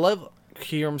great because I love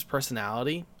Kieran's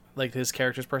personality, like his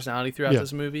character's personality throughout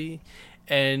this movie.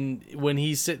 And when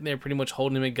he's sitting there pretty much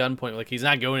holding him at gunpoint, like he's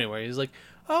not going anywhere. He's like,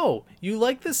 oh, you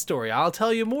like this story? I'll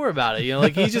tell you more about it. You know,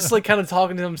 like he's just like kind of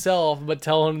talking to himself, but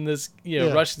telling this, you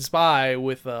know, Russian spy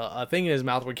with a thing in his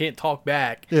mouth where he can't talk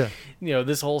back. Yeah. You know,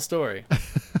 this whole story.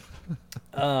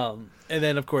 And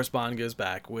then, of course, Bond goes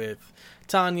back with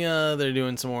Tanya. They're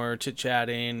doing some more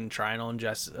chit-chatting, trying on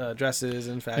dresses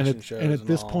and fashion shows. And at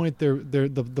this point,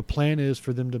 the plan is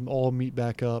for them to all meet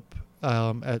back up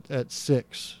at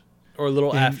 6. Or a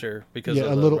little after, because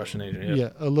of the Russian agent. Yeah,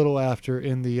 a little after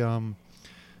in the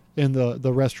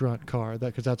restaurant car,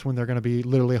 because that's when they're going to be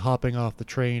literally hopping off the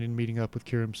train and meeting up with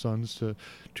Kieran's sons to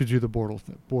do the border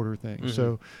thing. Mm-hmm.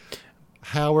 So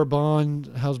how's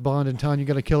Bond and Tanya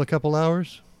going to kill a couple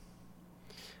hours?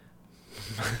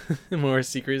 More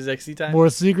secret sexy time? More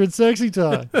secret sexy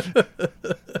time.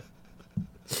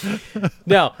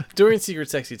 Now, during secret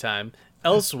sexy time,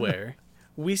 elsewhere,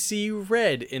 we see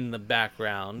Red in the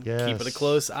background, yes. keeping a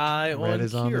close eye on Red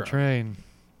is Kira. on the train.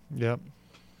 Yep.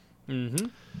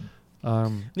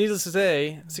 Needless to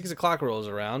say, 6 o'clock rolls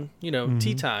around,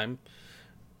 tea time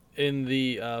in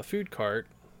the food cart,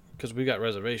 because we got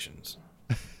reservations.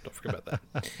 Don't forget about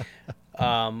that.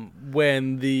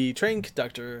 When the train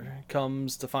conductor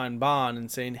comes to find Bond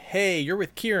and saying, "Hey, you're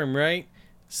with Kieran, right?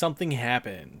 Something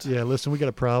happened." Yeah, listen, we got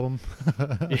a problem.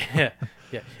 yeah.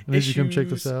 I need you to come check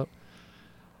this out.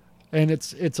 And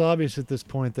it's obvious at this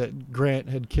point that Grant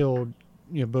had killed,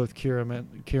 both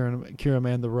Kiram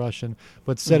and the Russian,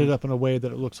 but set it up in a way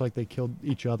that it looks like they killed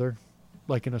each other,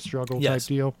 like in a struggle type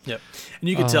deal. Yep. And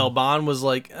you could tell Bond was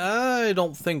like, I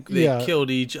don't think they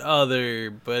killed each other,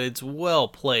 but it's well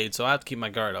played, so I have to keep my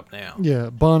guard up now. Yeah,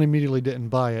 Bond immediately didn't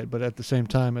buy it, but at the same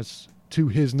time, as to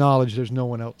his knowledge, there's no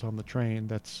one else on the train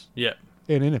that's an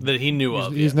enemy that he knew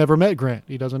of. He's never met Grant.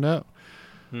 He doesn't know.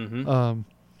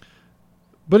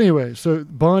 But anyway, so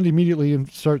Bond immediately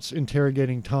starts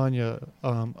interrogating Tanya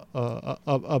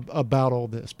about all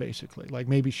this, basically. Like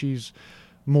maybe she's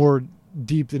more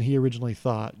deep than he originally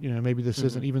thought. Maybe this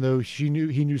isn't, even though he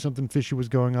knew something fishy was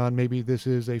going on, maybe this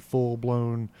is a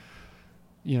full-blown,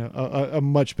 a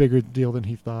much bigger deal than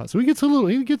he thought. So he gets a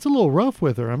little rough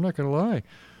with her, I'm not going to lie.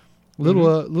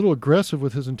 Little aggressive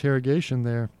with his interrogation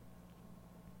there.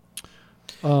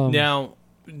 Now,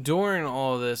 during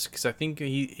all of this, because I think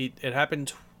it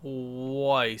happened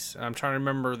twice, and I'm trying to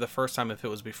remember the first time if it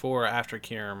was before or after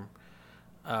Kiram.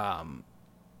 I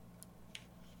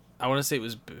want to say it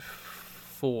was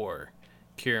before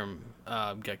Kiram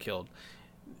got killed.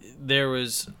 There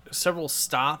was several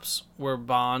stops where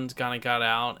Bond kind of got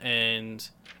out and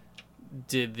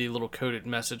did the little coded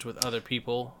message with other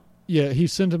people. Yeah, he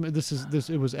sent him. It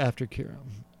was after Kiram.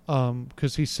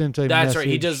 Because he sent a That's message. right.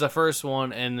 He does the first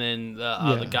one, and then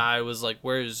the guy was like,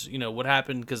 "Where's what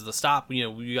happened? Because the stop,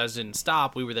 you guys didn't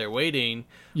stop. We were there waiting.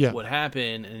 Yeah. What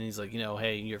happened?" And he's like,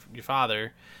 "Hey, your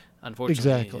father,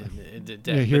 unfortunately,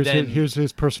 exactly. Here's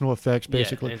his personal effects,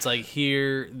 basically. Yeah, and it's like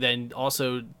here. Then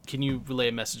also, can you relay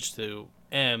a message to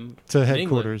M to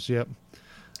headquarters? England?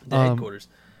 Yep. The headquarters."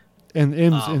 And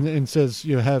and says,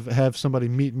 have somebody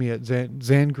meet me at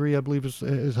Zangri, I believe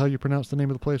is how you pronounce the name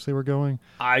of the place they were going.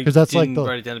 Because that's like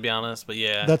write it down, to be honest, but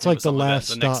yeah, that's like the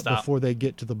last stop before they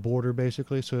get to the border,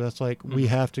 basically. So that's like we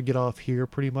have to get off here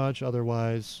pretty much,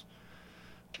 otherwise,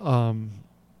 we're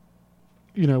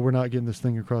not getting this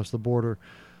thing across the border.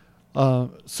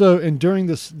 So and during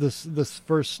this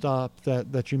first stop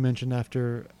that you mentioned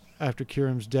after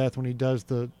Kiram's death, when he does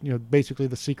the basically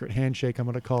the secret handshake, I'm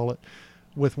going to call it,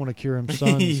 with one of Kiram's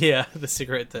sons. Yeah, the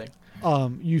cigarette thing.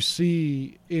 You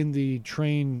see in the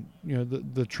train,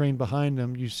 the train behind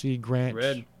them, you see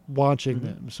Grant watching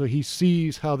them. So he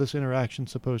sees how this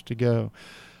interaction's supposed to go.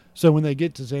 So when they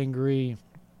get to Zangri,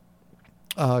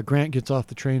 Grant gets off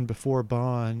the train before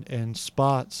Bond and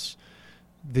spots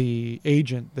the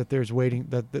agent that there's waiting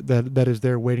that is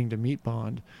there waiting to meet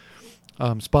Bond.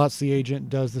 Spots the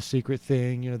agent, does the secret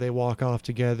thing, they walk off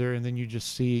together, and then you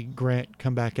just see Grant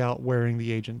come back out wearing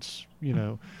the agent's,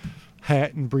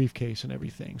 hat and briefcase and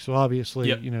everything. So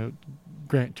obviously,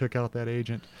 Grant took out that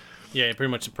agent. Yeah, he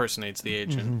pretty much impersonates the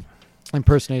agent.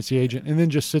 Impersonates the agent, and then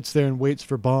just sits there and waits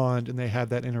for Bond, and they have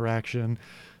that interaction,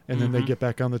 and then they get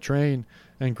back on the train,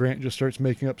 and Grant just starts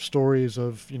making up stories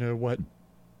of,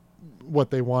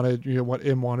 what they wanted, what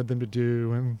M wanted them to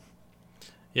do, and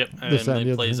yep, and then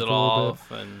they plays it off,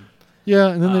 and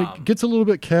then it gets a little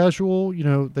bit casual.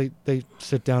 They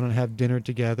sit down and have dinner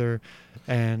together,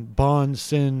 and Bond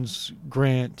sends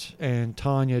Grant and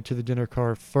Tanya to the dinner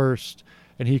car first,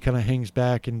 and he kind of hangs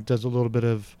back and does a little bit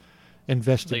of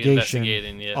investigation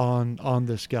on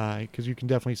this guy, because you can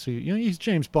definitely see, he's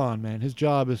James Bond, man. His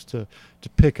job is to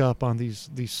pick up on these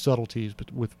subtleties,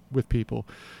 but with people.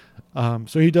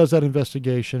 So he does that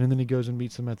investigation, and then he goes and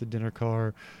meets them at the dinner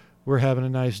car. We're having a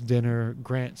nice dinner.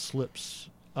 Grant slips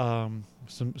some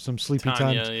sleepy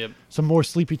Tanya, time, some more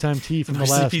sleepy time tea from the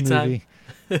last movie,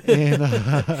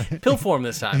 and pill form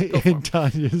this time. And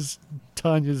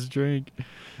Tanya's drink.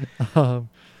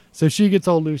 So she gets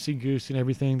all loosey goosey and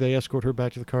everything. They escort her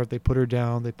back to the car. They put her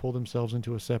down. They pull themselves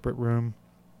into a separate room,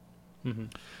 and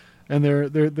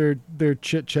they're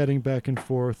chit chatting back and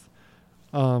forth.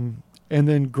 And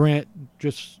then Grant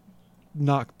just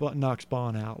knocks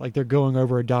Bond out. Like they're going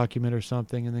over a document or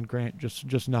something, and then Grant just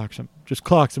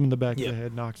clocks him in the back of the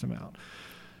head, knocks him out.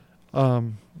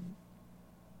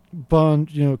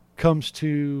 Bond, comes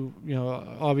to,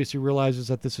 obviously realizes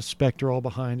that this is Spectre all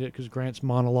behind it, because Grant's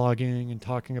monologuing and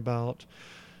talking about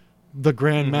the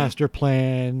Grand Master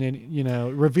Plan,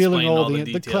 and revealing all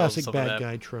the classic bad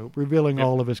guy trope, revealing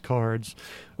all of his cards.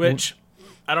 Which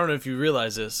I don't know if you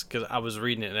realize this, because I was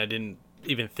reading it and I didn't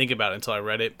even think about it until I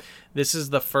read it. This is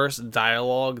the first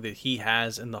dialogue that he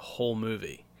has in the whole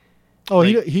movie. Oh,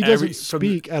 like he doesn't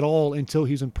speak at all until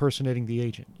he's impersonating the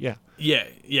agent. Yeah. Yeah.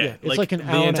 It's like an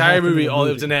hour the and entire a half movie, into the all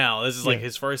movie. up to now. This is like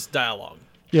his first dialogue.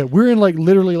 Yeah, we're in like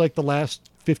literally like the last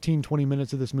 15, 20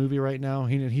 minutes of this movie right now.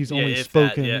 He's only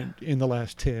spoken in the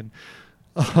last 10.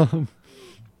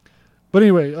 But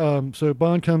anyway, so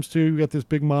Bond comes to, we got this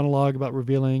big monologue about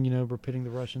revealing, we're pitting the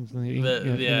Russians and in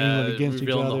England against each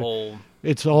other. The whole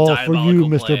it's all for you,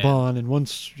 Mr. plan. Bond. And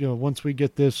once we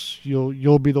get this,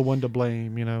 you'll be the one to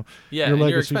blame. Yeah, your you're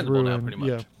legacy's expendable ruined. now, pretty much.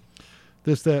 Yeah,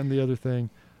 this, that, and the other thing.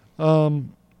 Now,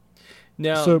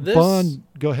 so Bond,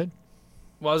 go ahead.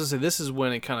 Well, I was gonna say, this is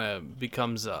when it kind of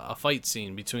becomes a fight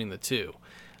scene between the two,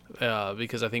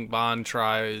 because I think Bond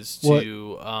tries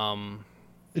to.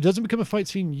 It doesn't become a fight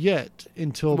scene yet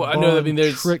until Bond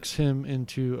tricks him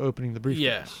into opening the briefcase.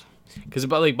 Yeah, because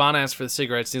Bond asks for the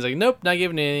cigarettes, and he's like, "Nope, not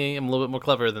giving any. I'm a little bit more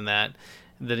clever than that."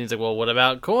 And then he's like, "Well, what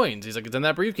about coins?" He's like, "It's in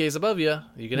that briefcase above you.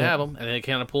 You can have them." And then he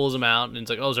kind of pulls them out, and it's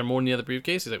like, "Oh, is there more in the other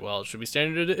briefcase?" He's like, "Well, it should be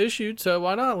standard issued, so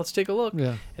why not? Let's take a look."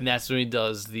 Yeah. And that's when he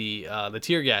does the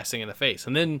tear gassing in the face,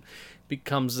 and then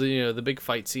becomes the big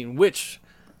fight scene, which,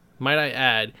 might I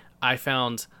add, I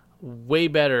found way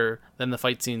better than the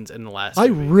fight scenes in the last movie.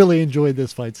 I really enjoyed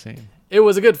this fight scene. It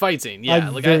was a good fight scene.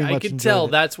 Yeah, I could tell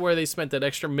that's where they spent that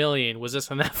extra $1 million, was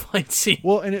just on that fight scene.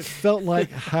 Well, and it felt like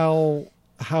how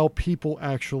people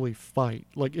actually fight.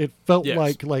 Like it felt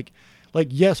like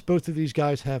yes, both of these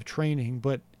guys have training,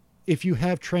 but if you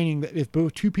have training, if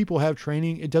both two people have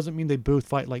training, it doesn't mean they both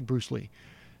fight like Bruce Lee.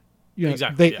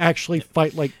 They actually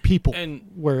fight like people. And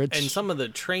some of the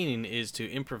training is to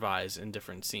improvise in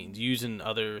different scenes, using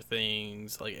other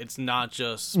things. Like, it's not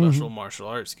just special martial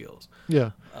arts skills.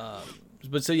 Yeah.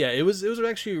 But so it was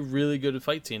actually a really good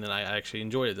fight scene, and I actually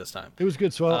enjoyed it this time. It was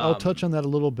good. So I'll touch on that a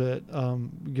little bit.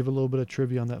 Give a little bit of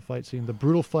trivia on that fight scene. The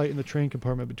brutal fight in the train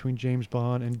compartment between James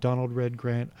Bond and Donald Red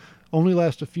Grant only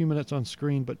lasted a few minutes on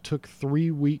screen, but took 3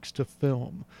 weeks to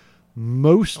film.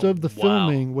 Most of the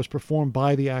filming was performed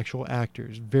by the actual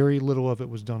actors. Very little of it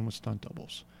was done with stunt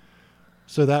doubles.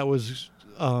 So that was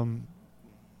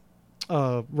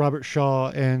Robert Shaw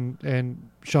and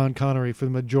Sean Connery for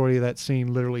the majority of that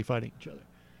scene, literally fighting each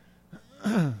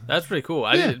other. That's pretty cool.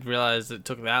 I didn't realize it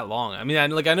took that long. I mean, I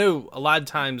know a lot of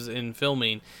times in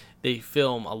filming, they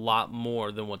film a lot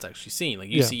more than what's actually seen. Like,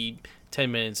 you see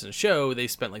 10 minutes in a show, they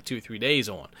spent like 2 or 3 days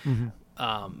on.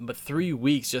 But 3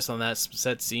 weeks just on that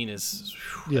set scene is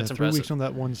that's impressive. 3 weeks on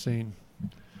that one scene.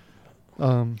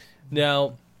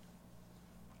 Now,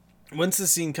 once the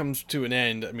scene comes to an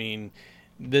end, I mean,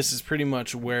 this is pretty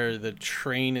much where the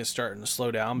train is starting to slow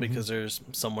down because there's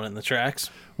someone in the tracks.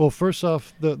 Well, first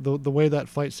off, the way that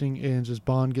fight scene ends is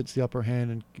Bond gets the upper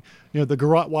hand, and the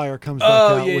garrote wire comes back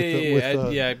out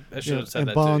I should have said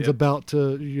that. And Bond's about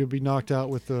to be knocked out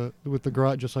with the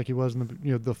garrote, just like he was in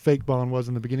the fake Bond was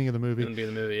in the beginning of the movie.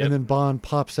 And then Bond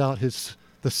pops out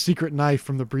the secret knife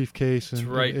from the briefcase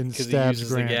and stabs he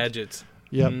uses Grant. the gadgets.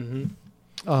 Yep.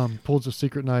 Pulls a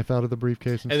secret knife out of the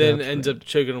briefcase and then ends up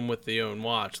choking him with the own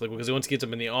watch, because once he gets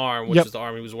him in the arm, which is the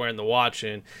arm he was wearing the watch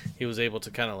in, he was able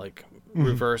to kind of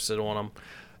reverse it on him.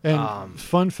 And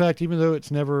fun fact, even though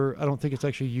I don't think it's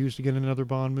actually used again in another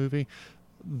Bond movie,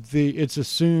 it's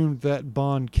assumed that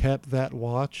Bond kept that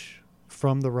watch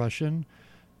from the Russian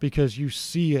because you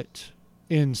see it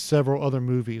in several other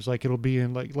movies. Like, it'll be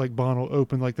in like Bond will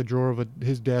open like the drawer of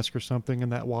his desk or something,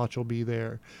 and that watch will be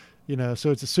there.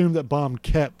 So it's assumed that Bond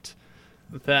kept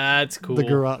that's cool the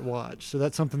garrote watch. So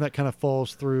that's something that kind of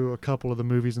falls through a couple of the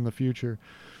movies in the future.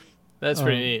 That's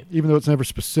pretty neat. Even though it's never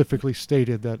specifically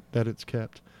stated that it's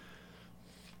kept.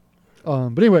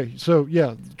 But anyway, so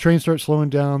the train starts slowing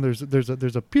down. There's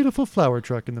a beautiful flower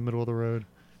truck in the middle of the road.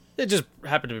 It just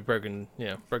happened to be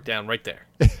broke down right there.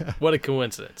 What a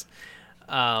coincidence.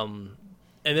 And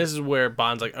this is where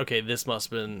Bond's like, okay, this must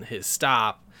have been his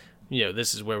stop.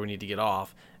 This is where we need to get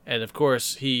off. And, of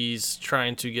course, he's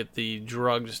trying to get the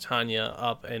drugged Tanya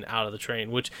up and out of the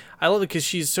train, which I love it because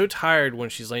she's so tired when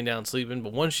she's laying down sleeping.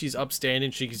 But once she's up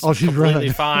standing, she's completely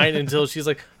fine until she's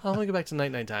like, oh, I want to go back to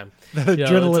night time. That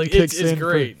adrenaline kicks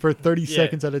in for 30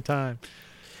 seconds at a time.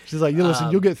 She's like,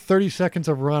 listen, you'll get 30 seconds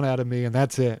of run out of me, and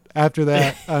that's it. After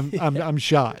that, I'm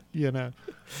shot,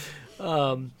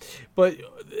 But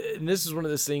and this is one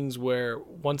of those things where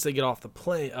once they get off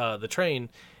the train,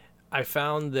 I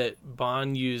found that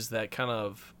Bond used that kind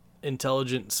of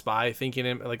intelligent spy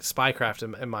thinking, like spycraft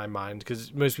in my mind,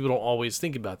 because most people don't always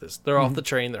think about this. They're off the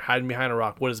train, they're hiding behind a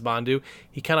rock. What does Bond do?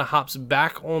 He kind of hops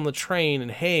back on the train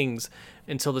and hangs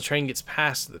until the train gets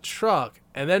past the truck,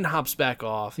 and then hops back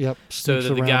off. Yep. So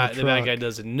that the bad guy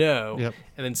doesn't know. Yep.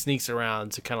 And then sneaks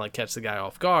around to kind of like catch the guy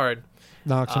off guard.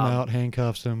 Knocks him out,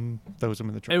 handcuffs him, throws him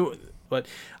in the truck. But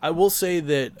I will say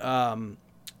that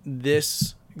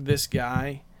this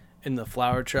guy in the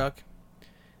flower truck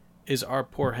is our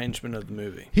poor henchman of the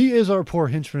movie. He is our poor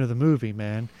henchman of the movie,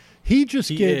 man. He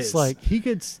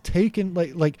gets taken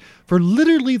like for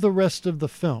literally the rest of the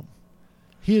film.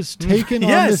 He is taken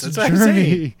on this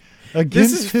journey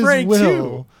against his Frank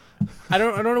will. Too. I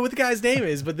don't know what the guy's name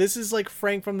is, but this is like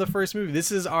Frank from the first movie.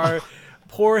 This is our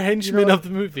poor henchman of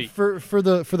the movie. For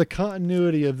the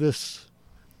continuity of this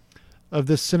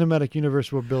cinematic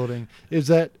universe we're building, is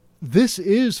that this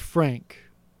is Frank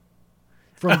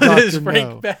from Dr.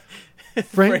 No.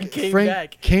 Frank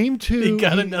came to,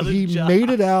 he made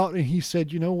it out, and he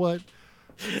said, you know what?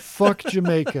 Fuck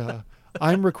Jamaica.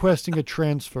 I'm requesting a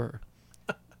transfer.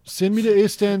 Send me to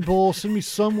Istanbul. Send me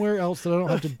somewhere else that I don't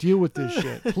have to deal with this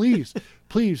shit.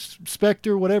 Please,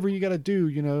 Spectre, whatever you got to do,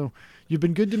 you've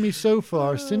been good to me so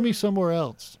far. Send me somewhere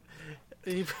else.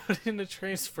 He put in a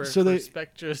transfer for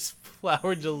Spectre's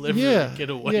flower delivery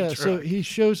getaway truck. So he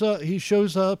shows up,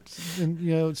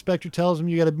 and Spectre tells him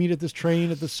you got to meet at this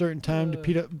train at this certain time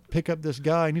to pick up this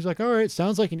guy, and he's like, all right,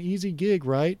 sounds like an easy gig,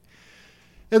 right?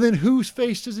 And then whose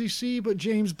face does he see but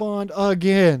James Bond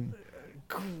again?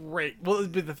 Great. Well,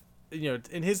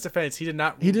 in his defense, he did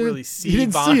not really see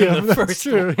Bond in the first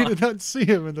one. He did not see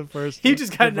him in the first He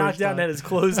just got knocked down and had his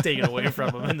clothes taken away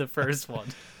from him in the first one.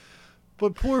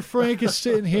 But poor Frank is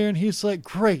sitting here, and he's like,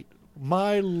 great,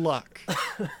 my luck.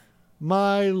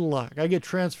 My luck. I get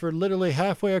transferred literally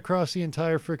halfway across the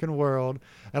entire freaking world,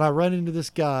 and I run into this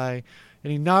guy,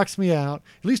 and he knocks me out.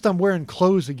 At least I'm wearing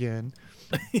clothes again,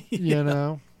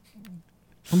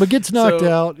 But gets knocked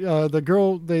out. The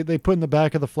girl they put in the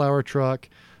back of the flower truck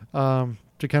to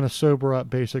kind of sober up,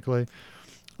 basically.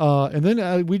 And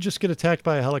then we just get attacked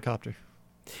by a helicopter.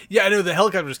 Yeah, I know, the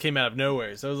helicopter just came out of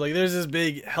nowhere. So I was like, there's this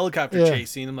big helicopter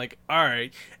chase scene. I'm like, all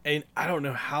right. And I don't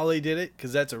know how they did it,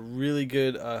 because that's a really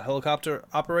good helicopter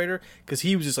operator, because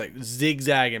he was just like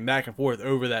zigzagging back and forth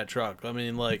over that truck. I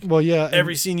mean, like,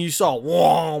 every scene you saw,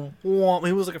 whomp, whomp.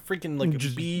 He was like a freaking like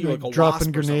a bee, like a dropping wasp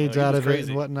or grenades out of it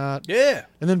and whatnot. Yeah.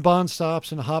 And then Bond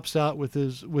stops and hops out with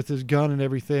his gun and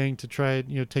everything to try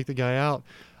take the guy out.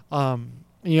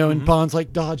 And Bond's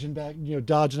like dodging back,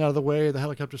 dodging out of the way. The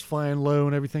helicopter's flying low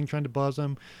and everything, trying to buzz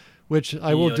him, which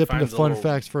I will dip into fun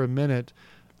facts for a minute.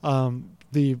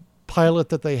 The pilot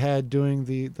that they had doing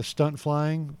the stunt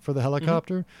flying for the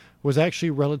helicopter was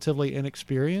actually relatively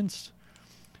inexperienced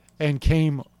and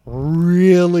came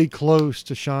really close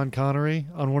to Sean Connery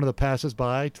on one of the passes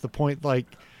by, to the point like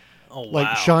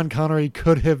Sean Connery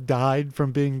could have died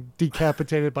from being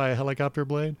decapitated by a helicopter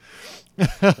blade.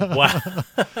 Wow.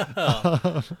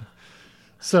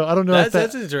 So I don't know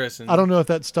that's interesting. I don't know if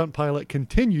that stunt pilot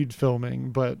continued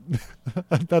filming, but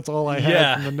that's all I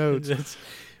had from the notes.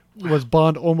 Was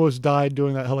Bond almost died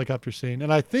doing that helicopter scene.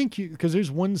 And I think because there's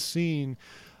one scene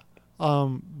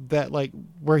that like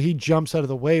where he jumps out of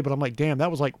the way, but I'm like, damn,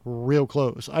 that was like real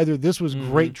close. Either this was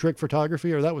great trick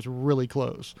photography or that was really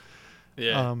close.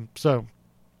 Yeah. So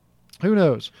who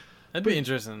knows? That'd be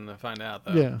interesting to find out,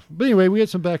 though. Yeah. But anyway, we had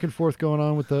some back and forth going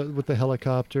on with the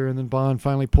helicopter, and then Bond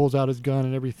finally pulls out his gun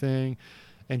and everything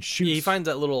and shoots. Yeah, he finds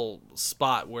that little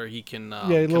spot where he can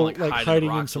like hiding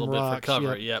in in some rocks a little bit for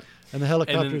cover. Yep. And the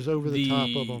helicopter's over the top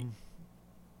of him.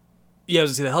 Yeah, I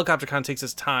was going to say, the helicopter kind of takes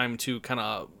its time to kind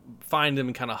of find him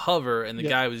and kind of hover, and the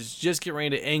guy was just getting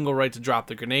ready to angle right to drop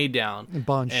the grenade down. And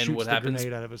Bond shoots the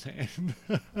grenade out of his hand.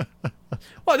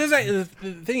 Well, the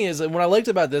thing is, what I liked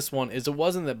about this one is it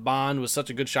wasn't that Bond was such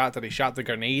a good shot that he shot the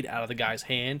grenade out of the guy's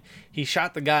hand. He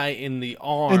shot the guy in the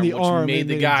arm, which made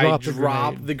the guy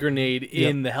drop the grenade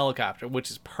in the helicopter, which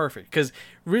is perfect. Because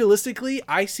realistically,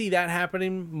 I see that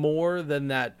happening more than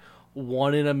that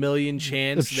 1 in a million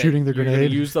chance of shooting the grenade. You're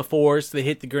gonna use the force to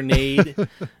hit the grenade.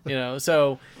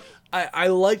 So I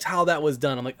liked how that was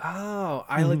done. I'm like, oh,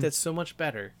 I like that so much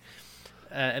better.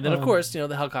 And then, of course, the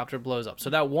helicopter blows up. So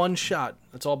that one shot,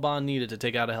 that's all Bond needed to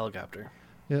take out a helicopter.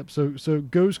 Yep. So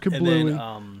goes kablooey.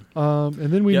 And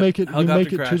then we make it. We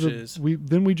make it crashes.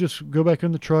 Then we just go back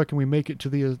in the truck and we make it to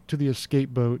the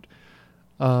escape boat.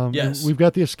 Yes. We've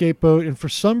got the escape boat, and for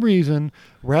some reason,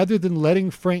 rather than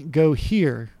letting Frank go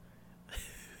here,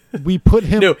 we put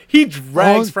him. No, he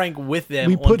drags Frank with them.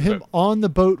 We put him on the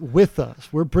boat with us.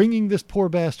 We're bringing this poor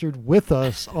bastard with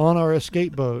us on our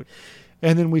escape boat.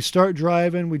 And then we start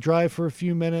driving. We drive for a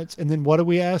few minutes, and then what do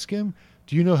we ask him?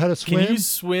 Do you know how to swim? Can you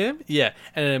swim? Yeah,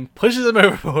 and then pushes him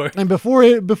overboard. And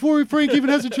before Frank even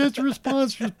has a chance to respond,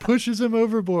 just pushes him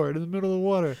overboard in the middle of the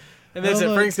water. And that's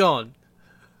it. Frank's gone.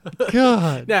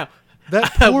 God. Now,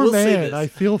 that poor man, I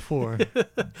feel for.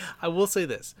 I will say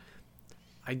this.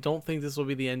 I don't think this will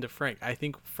be the end of Frank. I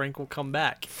think Frank will come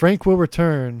back. Frank will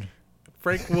return.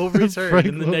 Frank will return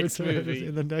in the next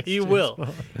movie. He will.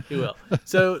 He will.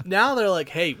 So now they're like,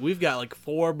 hey, we've got like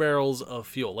 4 barrels of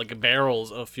fuel,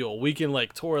 We can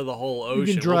like tour the whole ocean.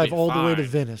 We can drive all the way to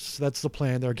Venice. That's the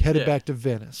plan. They're headed back to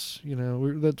Venice. You know,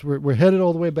 we're headed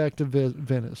all the way back to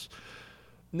Venice.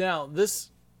 Now this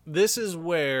is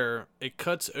where it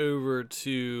cuts over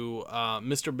to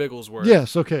Mr. Bigglesworth.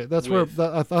 Yes, okay. That's where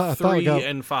I thought 3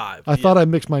 and 5. I thought I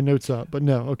mixed my notes up, but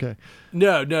no, okay.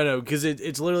 No, because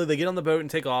it's literally they get on the boat and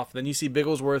take off. Then you see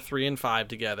Bigglesworth 3 and 5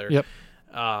 together. Yep.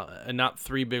 And not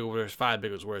 3 Bigglesworth, 5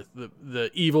 Bigglesworth.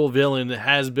 The evil villain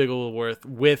has Bigglesworth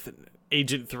with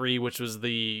Agent 3, which was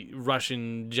the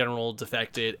Russian general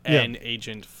defected, and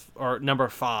Agent or number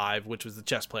 5, which was the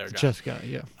chess player guy. Chess guy,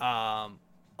 yeah.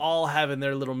 All having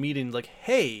their little meeting like,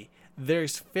 hey,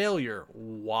 there's failure.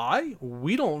 Why?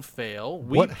 We don't fail.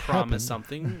 We promise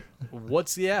something.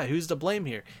 Who's to blame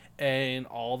here? And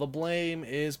all the blame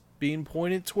is being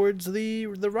pointed towards the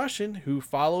Russian who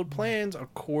followed plans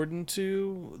according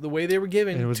to the way they were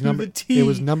given. And it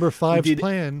was number 5's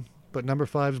plan, but number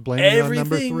 5's blaming on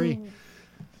number 3.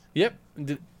 Yep.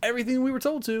 Did everything we were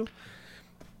told to.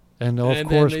 And of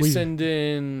course then they send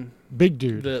in big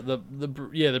dude, the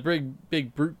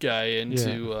big brute guy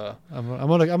into. I'm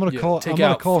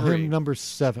gonna call him number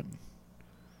 7.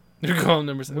 You're calling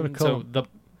number 7. I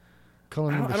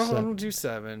don't want to do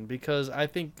 7 because I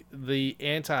think the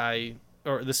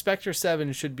Spectre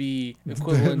 7 should be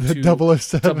equivalent to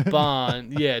 007. To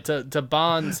Bond. Yeah, to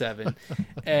Bond 7,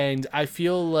 and I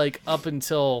feel like up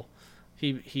until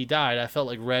he died, I felt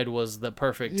like Red was the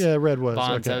perfect Red was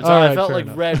Bond 7. Okay. So I felt like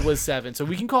enough. Red was 7. So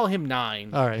we can call him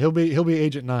 9. All right, he'll be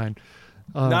Agent 9.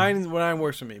 9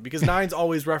 works for me because 9's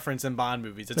always referenced in Bond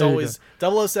movies. It's always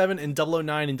 007 and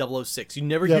 009 and 006. You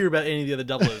never hear about any of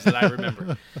the other 00s that I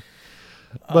remember.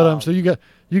 But so you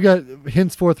got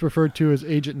henceforth referred to as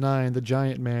Agent 9, the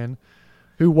giant man,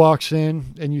 who walks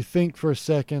in, and you think for a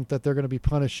second that they're going to be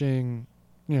punishing,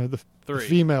 the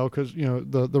female because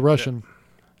the Russian. Yeah.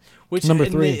 Which number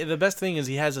 3. The best thing is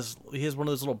he has one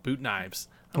of those little boot knives.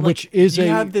 You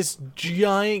have this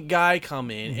giant guy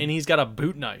come in and he's got a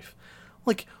boot knife.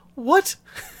 Like, what?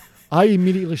 I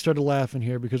immediately started laughing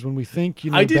here because when we think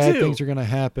bad things are going to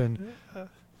happen,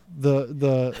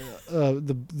 the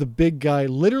big guy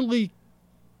literally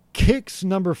kicks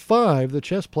number 5, the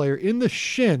chess player, in the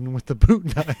shin with the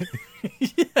boot knife.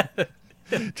 Yeah.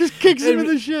 Just kicks him in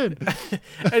the shin.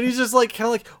 And he's just like, kind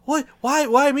of like, what?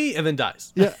 Why me? And then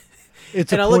dies. Yeah.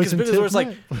 It's and a I look at poison Bigglesworth's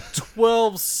like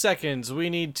 12 seconds. We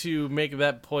need to make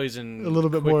that poison a little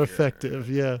bit more effective.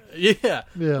 Yeah. Yeah.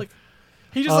 Like,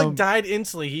 he just died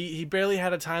instantly. He barely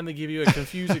had a time to give you a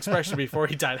confused expression before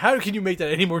he died. How can you make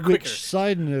that any more quicker? Which,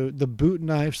 side note, the boot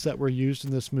knives that were used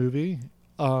in this movie,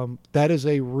 that is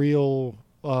a real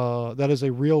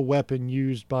weapon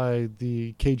used by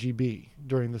the KGB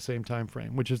during the same time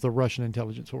frame, which is the Russian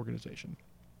intelligence organization.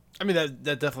 I mean that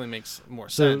definitely makes more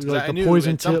sense. So like the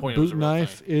poison tip boot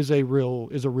knife is a real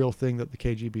thing that the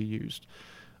KGB used,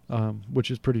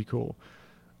 which is pretty cool.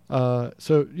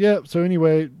 So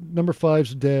anyway, number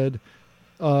 5's dead.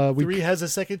 3 has a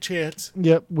second chance.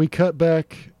 Yep, we cut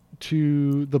back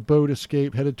to the boat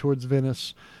escape headed towards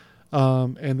Venice,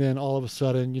 and then all of a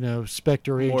sudden,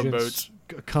 Spectre agents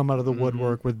come out of the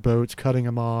woodwork with boats, cutting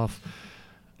them off.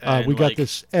 We got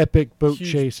this epic boat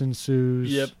chase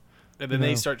ensues. Yep. And then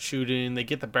they start shooting. They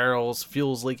get the barrels.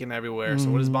 Fuel's leaking everywhere. So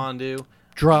what does Bond do?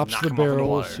 Drops the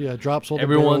barrels. Drops all the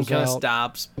barrels. Everyone kind of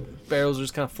stops. Barrels are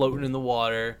just kind of floating in the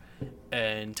water.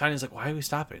 And Tiny's like, why are we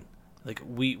stopping? Like,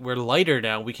 we're lighter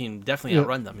now. We can definitely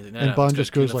outrun them. He's like, and Bond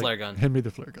just goes like, hand me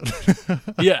the flare gun.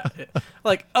 Yeah.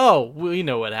 Like, we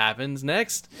know what happens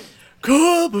next.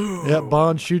 Kaboom! Yeah,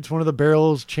 Bond shoots one of the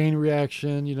barrels, chain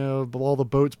reaction, all the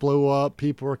boats blow up,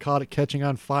 people are catching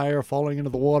on fire, falling into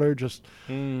the water, just a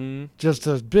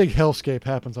big hellscape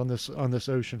happens on this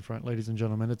ocean front, ladies and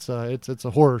gentlemen. It's a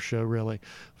horror show, really.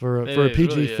 For a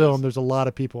PG really film, there's a lot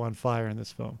of people on fire in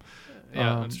this film.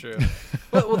 Yeah, that's true.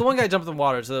 well, the one guy jumped in the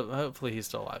water, so hopefully he's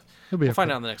still alive. We'll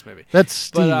find out in the next movie. That's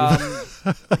Steve.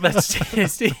 But,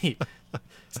 that's Steve.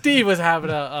 Steve was having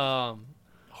a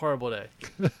horrible day.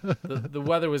 The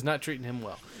weather was not treating him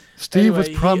well. Steve was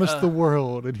promised the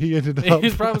world, and he ended up. He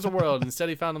was promised the world. Instead,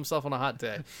 he found himself on a hot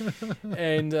day.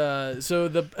 And so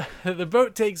the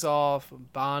boat takes off.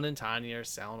 Bond and Tanya are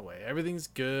sailing away. Everything's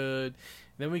good.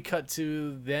 Then we cut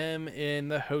to them in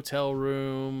the hotel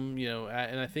room,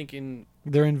 and I think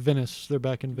they're in Venice. They're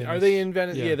back in Venice. Are they in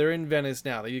Venice? Yeah, they're in Venice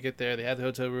now. You get there, they have the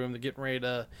hotel room. They're getting ready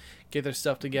to get their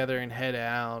stuff together and head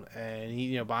out.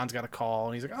 And Bond's got a call,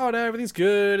 and he's like, "Oh no, everything's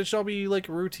good. It shall be like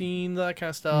routine, that kind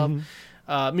of stuff."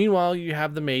 Mm-hmm. Meanwhile, you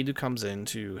have the maid who comes in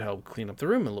to help clean up the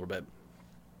room a little bit.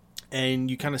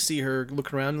 And you kind of see her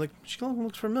looking around, like, she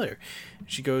looks familiar.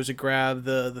 She goes to grab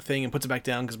the thing and puts it back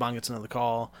down because Bond gets another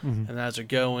call. Mm-hmm. And as they're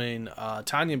going,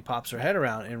 Tanya pops her head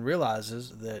around and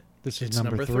realizes that this is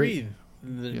number 3,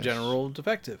 the general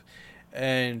defective.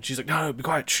 And she's like, "No, be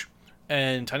quiet. Shh."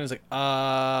 And Tanya's like,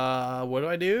 what do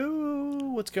I do?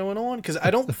 What's going on? Because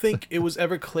I don't think it was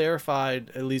ever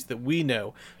clarified, at least that we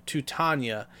know, to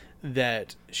Tanya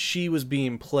that she was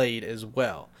being played as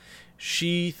well.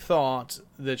 She thought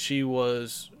that she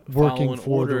was working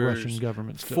for the orders Russian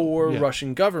government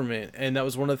Russian government, and that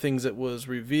was one of the things that was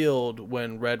revealed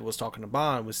when Red was talking to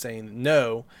Bond, was saying,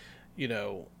 no,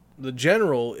 the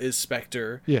general is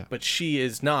Spectre, but she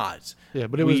is not. Yeah,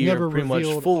 but it was never pretty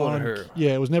revealed much fooling her.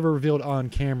 Yeah, it was never revealed on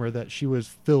camera that she was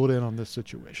filled in on this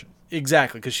situation.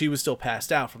 Exactly, because she was still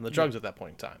passed out from the drugs at that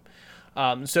point in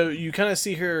time. So you kind of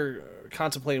see her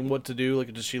contemplating what to do.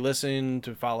 Like, does she listen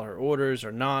to follow her orders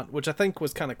or not? Which I think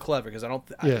was kind of clever, because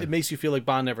it makes you feel like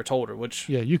Bond never told her. Which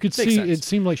you could see sense. It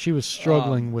seemed like she was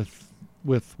struggling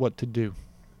with what to do.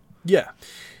 Yeah.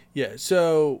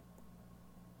 So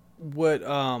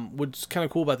what's kind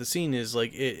of cool about the scene is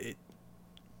like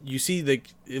you see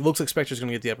it looks like Spectre's going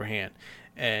to get the upper hand,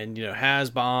 and has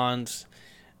Bond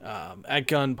at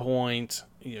gunpoint.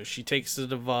 She takes the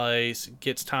device,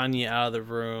 gets Tanya out of the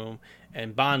room,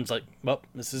 and Bond's like, "Well,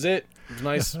 this is it. It was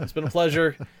nice. It's been a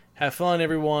pleasure. Have fun,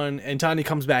 everyone." And Tanya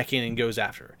comes back in and goes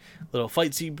after her. Little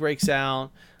fight scene breaks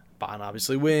out. Bond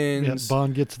obviously wins. Yeah,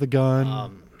 Bond gets the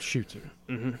gun, shoots her.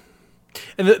 Mm-hmm.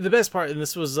 And the best part, and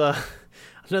this was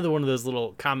another one of those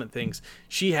little comment things,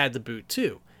 she had the boot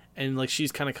too. And like,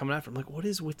 she's kind of coming after him, like, "What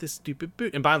is with this stupid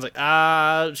boot?" And Bond's like,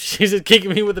 she's just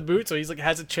kicking me with the boot. So he's like,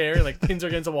 has a chair, like pins her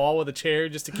against a wall with a chair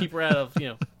just to keep her out of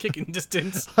kicking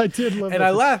distance. I did love and that.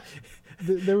 I laugh.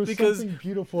 There was something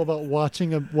beautiful about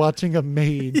watching a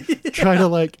maid try to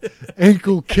like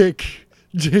ankle kick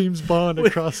James Bond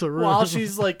across the room while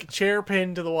she's like chair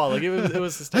pinned to the wall. Like, it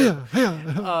was hysterical.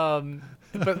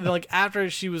 But like, after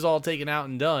she was all taken out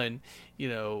and done,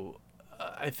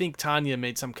 I think Tanya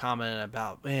made some comment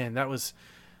about, man, that was.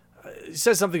 He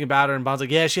said something about her, and Bond's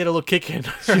like, "Yeah, she had a little kick in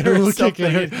her."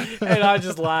 And I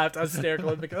just laughed. I was hysterical.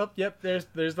 I'm like, "Oh, yep, there's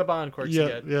the Bond quirks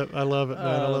again." Yep, I love it, man.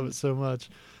 I love it so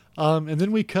much. And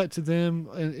then we cut to them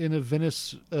in a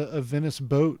Venice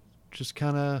boat, just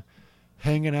kind of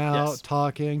hanging out,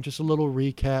 talking, just a little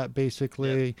recap,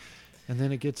 basically. Yep. And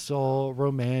then it gets all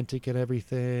romantic and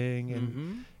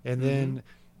everything, and then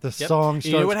the song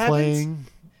starts playing.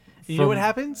 You know what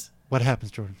happens? What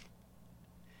happens, Jordan?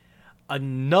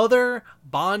 Another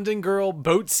Bond and girl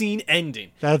boat scene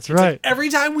ending. That's right. Like every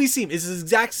time we see him, it's the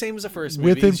exact same as the first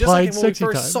movie. With implied it's just like sexy when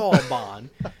we first saw Bond.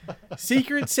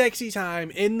 Secret sexy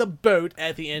time in the boat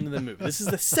at the end of the movie. This is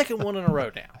the second one in a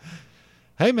row now.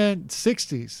 Hey man,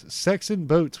 60s. Sex in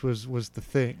boats was the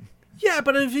thing. Yeah,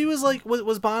 but if he was like,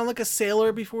 was Bond like a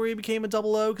sailor before he became a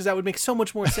 00? Because that would make so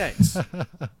much more sense.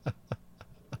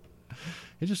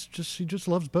 He just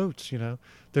loves boats,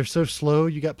 They're so slow.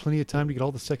 You got plenty of time to get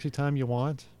all the sexy time you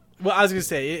want. Well, I was gonna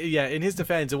say, yeah. In his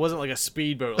defense, it wasn't like a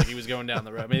speedboat, like he was going down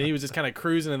the road. I mean, he was just kind of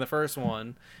cruising in the first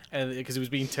one, and because he was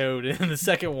being towed in the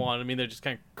second one. I mean, they're just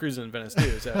kind of cruising in Venice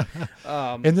too. So,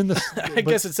 and then I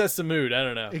guess it sets the mood. I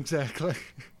don't know exactly.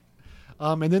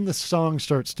 And then the song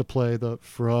starts to play, the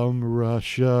 "From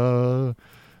Russia."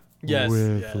 Yes,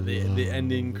 the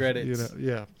ending credits.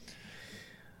 Yeah.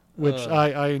 Which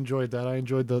I enjoyed that. I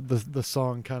enjoyed the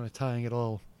song kind of tying it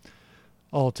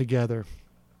all together.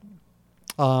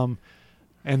 And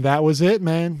that was it,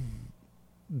 man.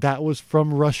 That was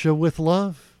From Russia with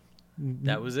Love.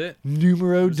 That was it.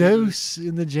 Numero dos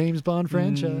in the James Bond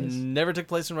franchise. Never took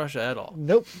place in Russia at all.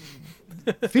 Nope.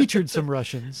 Featured some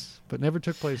Russians, but never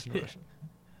took place in Russia.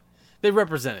 They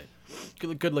represented.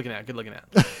 Good looking at.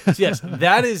 So yes,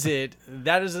 that is it.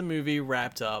 That is the movie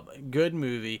wrapped up. Good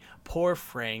movie. Poor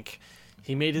Frank.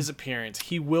 He made his appearance.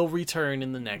 He will return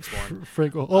in the next one.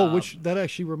 Frank. Which that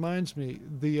actually reminds me.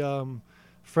 The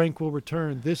Frank will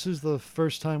return. This is the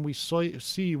first time we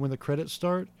see when the credits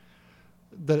start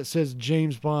that it says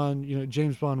James Bond.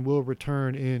 James Bond will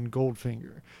return in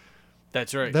Goldfinger.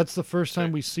 That's right. That's the first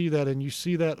time we see that, and you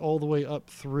see that all the way up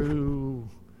through,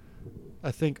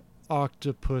 I think,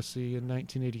 Octopussy in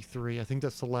 1983. I think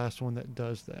that's the last one that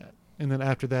does that. And then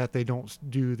after that, they don't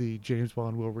do the James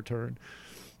Bond Will Return.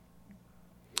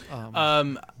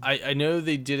 I know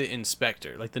they did it in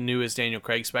Spectre, like the newest Daniel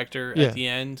Craig Spectre at the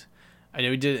end. I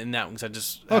know he did it in that one because I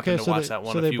just happened to watch that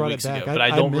one a few weeks ago. But I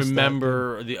don't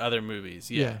remember the other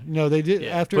movies. Yeah. No, they did.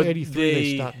 Yeah. After 83,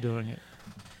 they stopped doing it.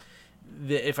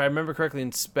 If I remember correctly,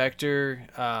 in Spectre,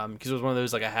 because it was one of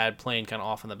those like I had playing kind of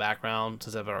off in the background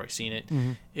since I've already seen it.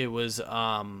 Mm-hmm. It was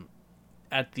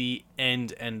at the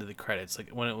end of the credits, like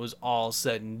when it was all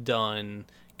said and done,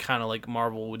 kind of like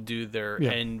Marvel would do their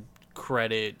end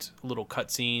credit little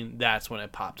cutscene. That's when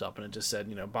it popped up and it just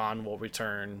said, Bond will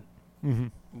return. Mm-hmm.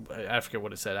 I forget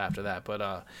what it said after that,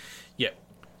 but yeah.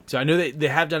 So I know they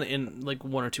have done it in like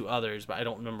one or two others, but I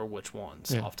don't remember which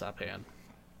ones off top hand.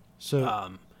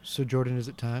 So Jordan, is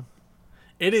it time?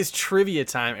 It is trivia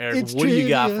time, Eric. What do you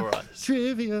got for us?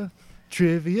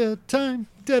 Trivia time.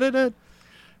 Da-da-da.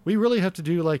 We really have to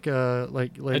do like a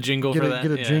jingle for that.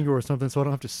 Get a jingle or something, so I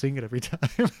don't have to sing it every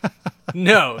time.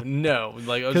 No,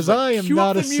 like because I am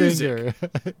not a singer.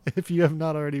 If you have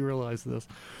not already realized this,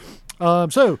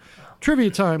 so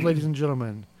trivia time, ladies and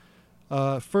gentlemen.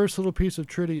 First little piece of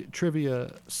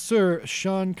trivia: Sir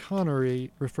Sean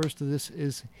Connery refers to this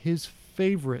as his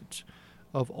favorite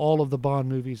of all of the Bond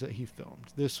movies that he filmed.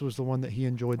 This was the one that he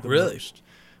enjoyed the most.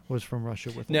 Was From Russia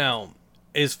with Love. Now,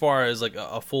 as far as like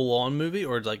a full-on movie,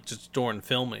 or like just during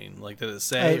filming, like did it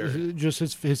say? Just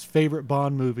his favorite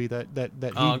Bond movie that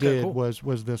he did was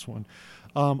this one.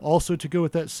 Also, to go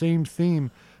with that same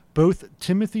theme, both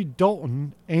Timothy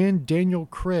Dalton and Daniel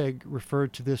Craig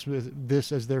referred to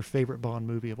this as their favorite Bond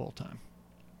movie of all time.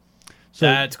 So,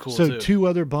 that's cool. So two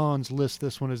other Bonds list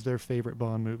this one as their favorite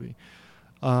Bond movie.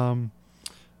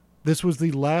 This was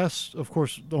the last, of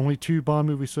course, only two Bond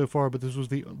movies so far, but this was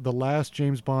the last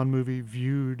James Bond movie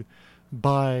viewed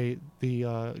by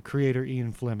the creator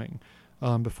Ian Fleming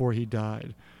before he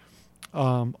died.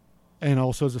 And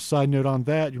also, as a side note on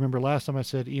that, you remember last time I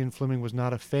said Ian Fleming was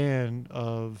not a fan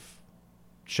of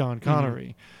Sean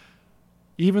Connery.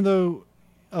 Mm-hmm. Even though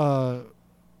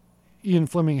Ian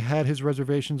Fleming had his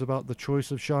reservations about the choice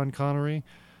of Sean Connery,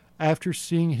 after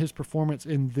seeing his performance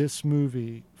in this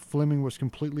movie, Fleming was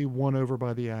completely won over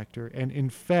by the actor. And in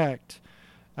fact,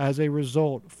 as a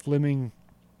result, Fleming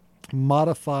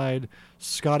modified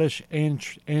Scottish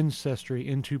ancestry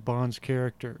into Bond's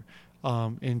character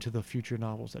into the future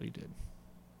novels that he did.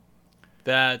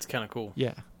 That's kind of cool.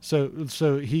 Yeah.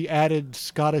 So he added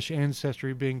Scottish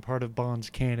ancestry being part of Bond's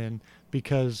canon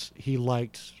because he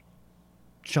liked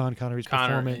Sean Connery's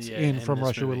performance in From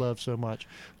Russia with Love so much,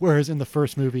 whereas in the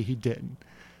first movie he didn't.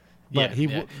 But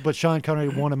but Sean Connery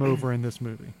won him over in this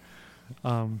movie,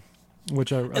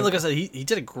 which and like I said, he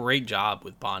did a great job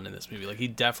with Bond in this movie. Like he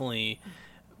definitely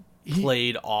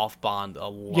played off Bond a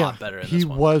lot better in this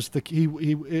one.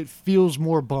 It feels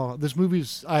more Bond. This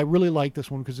movie's I really like this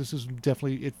one because this is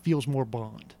definitely it feels more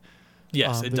Bond.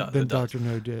 Yes, it does. Than Dr.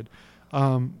 No did.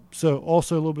 So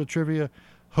also a little bit of trivia.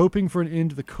 Hoping for an end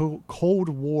to the Cold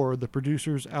War, the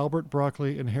producers Albert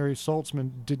Broccoli and Harry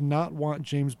Saltzman did not want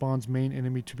James Bond's main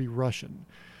enemy to be Russian.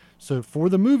 So for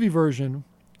the movie version,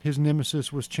 his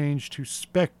nemesis was changed to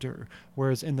Spectre,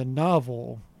 whereas in the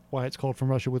novel, why it's called From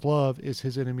Russia with Love, is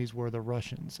his enemies were the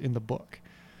Russians in the book.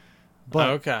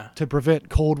 But to prevent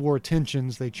Cold War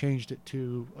tensions, they changed it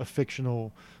to a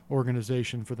fictional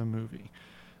organization for the movie,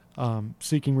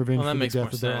 seeking revenge for the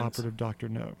death of their operative Dr.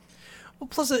 No. Well,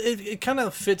 plus it kind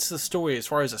of fits the story as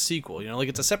far as a sequel. Like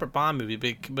it's a separate Bond movie,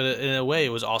 but in a way it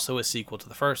was also a sequel to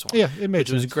the first one. Yeah, it made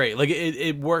sense. It was great. Like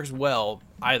it works well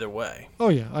either way. Oh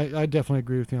yeah, I definitely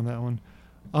agree with you on that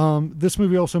one. This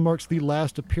movie also marks the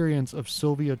last appearance of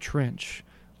Sylvia Trench,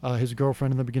 his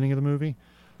girlfriend in the beginning of the movie.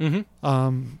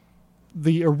 Mm-hmm.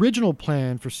 The original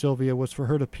plan for Sylvia was for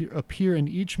her to appear in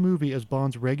each movie as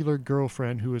Bond's regular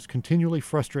girlfriend who is continually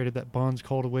frustrated that Bond's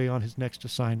called away on his next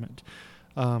assignment.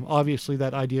 Obviously,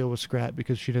 that idea was scrapped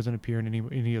because she doesn't appear in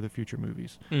any of the future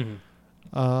movies.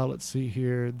 Mm-hmm. Let's see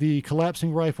here. The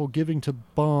collapsing rifle given to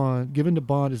Bond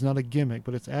is not a gimmick,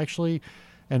 but it's actually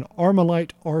an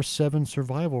Armalite R7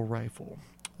 survival rifle,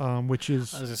 which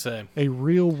is a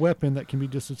real weapon that can be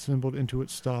disassembled into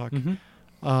its stock.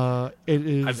 Mm-hmm. It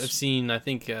is. I've seen. I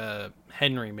think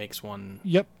Henry makes one.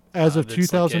 Yep. As of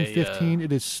 2015,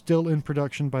 it is still in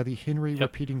production by the Henry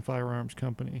Repeating Firearms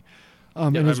Company.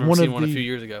 And it's one a few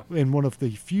years ago. And one of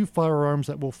the few firearms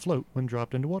that will float when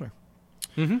dropped into water.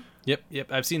 Mm-hmm. Yep.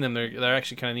 I've seen them. They're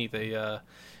actually kind of neat.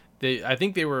 I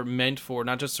think they were meant for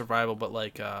not just survival, but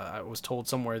like I was told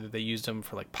somewhere that they used them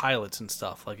for like pilots and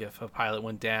stuff. Like if a pilot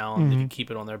went down, they could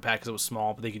keep it on their back because it was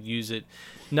small, but they could use it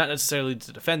not necessarily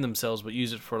to defend themselves, but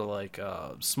use it for like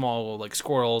small like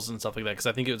squirrels and stuff like that. Because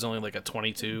I think it was only like a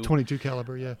 22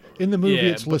 caliber. Yeah, in the movie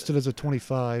it's listed as a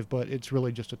 25, but it's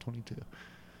really just a 22.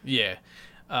 Yeah.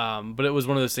 But it was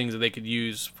one of those things that they could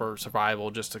use for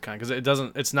survival, just to kind of,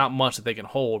 because it's not much that they can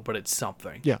hold, but it's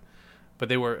something. Yeah. But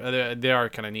they are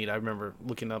kind of neat. I remember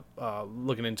looking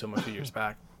into them a few years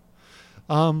back.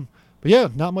 But yeah,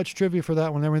 not much trivia for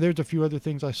that one. I mean, there's a few other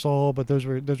things I saw, but those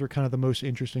were kind of the most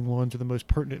interesting ones, or the most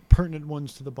pertinent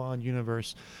ones to the Bond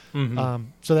universe. Mm-hmm.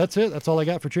 So that's it. That's all I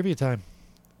got for trivia time.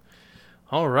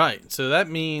 All right. So that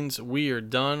means we are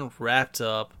done, wrapped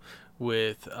up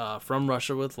with From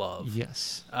Russia with Love.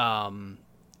 Yes.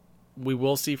 We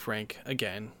will see Frank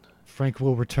again. Frank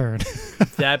will return.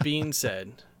 That being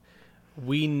said,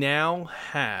 we now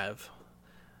have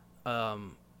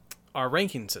our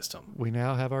ranking system.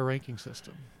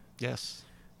 Yes.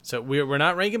 So we're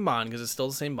not ranking Bond because it's still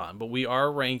the same Bond, but we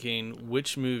are ranking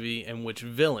which movie and which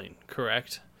villain,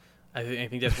 correct? I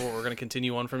think that's what we're going to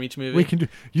continue on from each movie. We can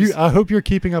do. I hope you're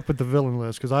keeping up with the villain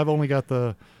list, because I've only got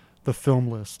the film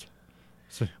list.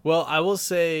 So. Well, I will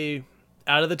say,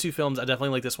 out of the two films, I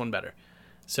definitely like this one better.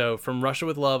 So From Russia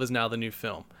with Love is now the new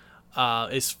film.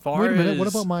 As far Wait a minute, as, what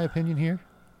about my opinion here?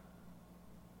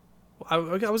 I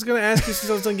was going to ask you since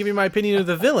I was going to give you my opinion of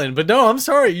the villain, but no, I'm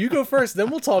sorry. You go first, then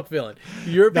we'll talk villain.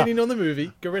 Your opinion on the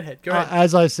movie. Go right ahead. Go ahead.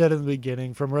 As I said in the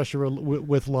beginning, From Russia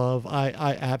with Love,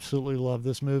 I absolutely love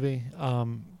this movie.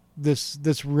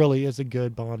 This really is a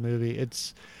good Bond movie.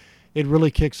 It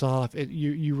really kicks off.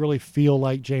 You really feel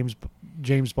like James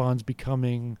Bond's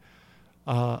becoming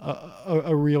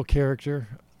a real character.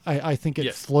 I think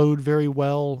it flowed very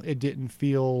well. It didn't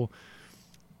feel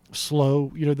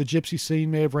slow. You know, the gypsy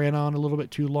scene may have ran on a little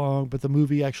bit too long, but the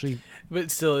movie actually,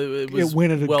 but still, it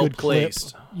went at a good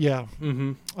placed clip. Yeah.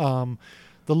 Mm-hmm.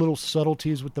 The little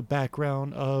subtleties with the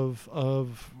background of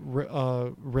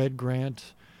Red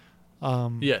Grant.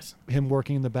 Yes. Him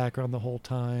working in the background the whole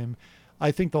time. I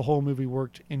think the whole movie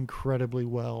worked incredibly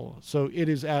well. So it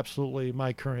is absolutely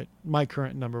my current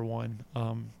number one.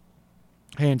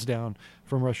 Hands down,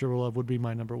 From Russia with Love would be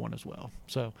my number one as well.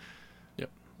 So, yep.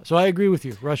 So I agree with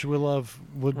you. Russia with Love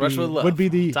would be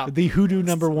the hoodoo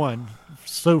number one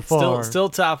so far. Still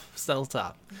top. Still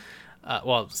top.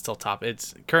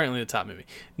 It's currently the top movie.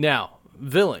 Now,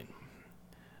 villain.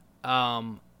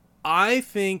 I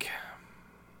think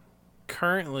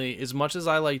currently, as much as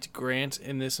I liked Grant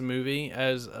in this movie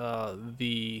as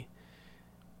the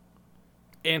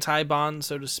anti-Bond,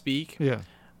 so to speak,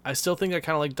 I still think I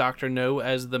kind of like Dr. No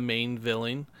as the main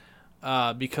villain,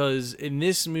 because in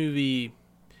this movie,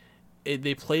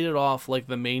 they played it off like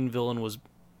the main villain was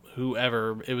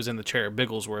whoever it was in the chair,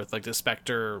 Bigglesworth, like the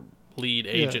Spectre lead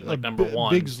agent, like number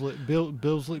one. Biggs.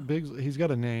 He's got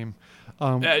a name.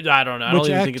 I don't know. I don't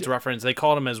even think it's referenced. They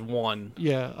called him as one.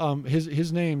 Yeah.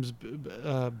 His name's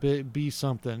B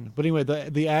something. But anyway,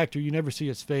 the actor, you never see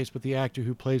his face, but the actor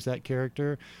who plays that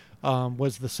character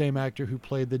was the same actor who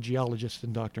played the geologist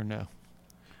in Dr. No.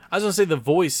 I was going to say the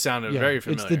voice sounded very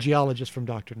familiar. It's the geologist from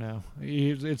Dr. No.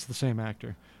 It's the same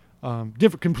actor.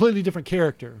 Completely different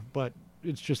character, but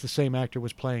it's just the same actor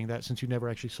was playing that, since you never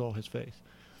actually saw his face.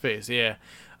 Yeah.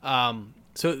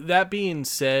 So that being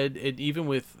said, even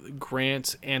with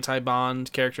Grant's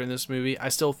anti-Bond character in this movie, I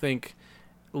still think,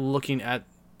 looking at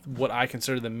what I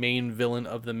consider the main villain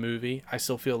of the movie, I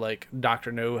still feel like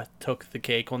Dr. No took the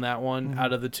cake on that one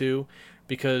out of the two,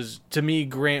 because to me,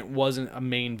 Grant wasn't a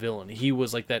main villain. He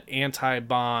was like that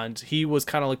anti-Bond. He was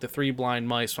kind of like the three blind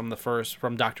mice from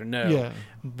Dr. No,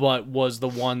 but was the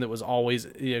one that was always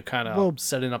kind of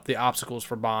setting up the obstacles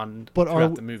for Bond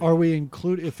throughout the movie. Are we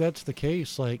if that's the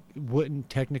case, like,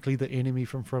 wouldn't technically the enemy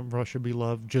from Russia Be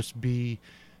Love just be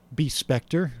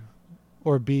Spectre,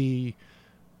 or be...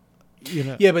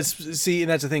 Yeah, but see, and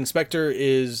that's the thing. Spectre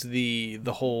is the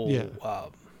whole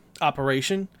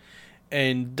operation,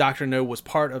 and Dr. No was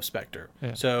part of Spectre.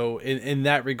 Yeah. So in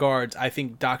that regards, I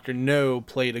think Dr. No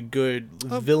played a good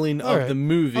villain of the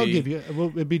movie. I'll give you. Well,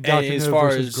 it'd be Dr. No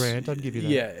versus Grant. I'd give you that.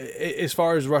 Yeah, as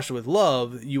far as Russia with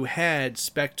Love, you had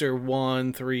Spectre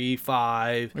 1, 3,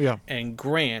 5, and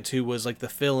Grant, who was like the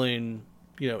fill-in,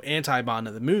 anti-Bond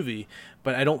of the movie.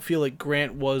 But I don't feel like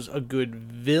Grant was a good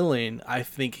villain. I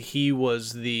think he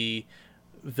was the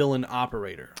villain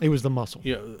operator. He was the muscle.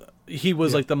 He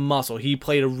was like the muscle. He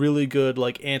played a really good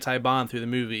like anti-Bond through the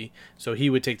movie, so he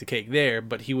would take the cake there.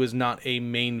 But he was not a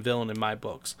main villain in my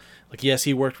books. Like, yes,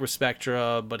 he worked with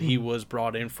Spectra, but he was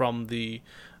brought in from the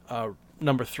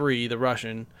number 3, the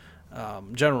Russian,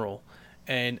 general.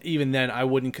 And even then, I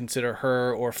wouldn't consider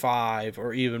her or 5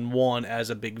 or even 1 as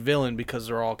a big villain because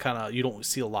they're all kind of, you don't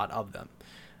see a lot of them.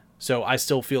 So I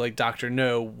still feel like Dr.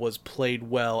 No was played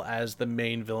well as the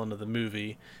main villain of the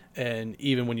movie. And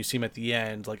even when you see him at the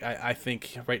end, like I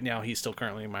think right now he's still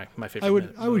currently my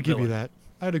favorite. I would give you that.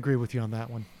 I'd agree with you on that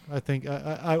one. I think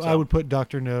I would put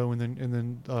Dr. No and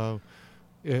then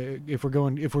if we're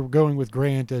going with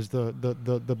Grant as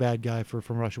the bad guy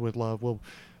from Russia with Love, well,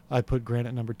 I'd put Grant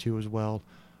at number 2 as well.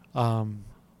 So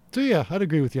yeah, I'd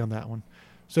agree with you on that one.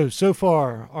 So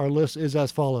far our list is as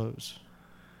follows: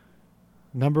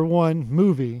 number 1,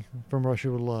 movie From Russia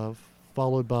with Love,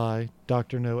 followed by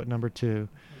Dr. No at number 2.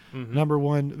 Mm-hmm. Number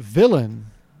 1, villain,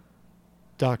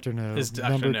 Dr. No.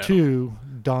 Number 2,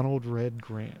 Donald Red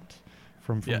Grant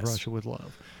from Russia with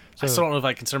Love. So, I still don't know if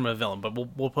I consider him a villain, but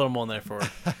we'll put him on there for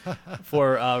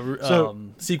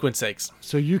sequence sakes.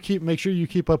 So make sure you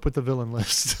keep up with the villain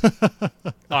list. All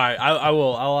right, I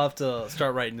will. I'll have to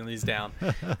start writing these down,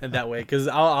 and that way, because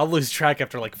I'll lose track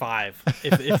after like 5,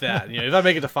 if that. If I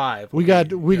make it to 5, we got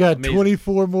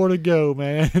 24 more to go,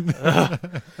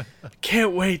 man.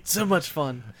 Can't wait! So much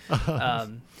fun.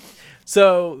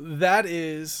 So that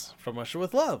is From Russia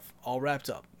with Love, all wrapped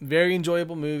up. Very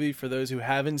enjoyable movie for those who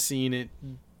haven't seen it.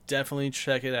 Definitely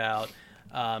check it out.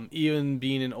 Even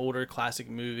being an older classic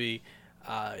movie,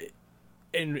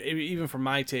 and even for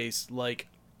my taste, like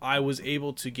I was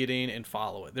able to get in and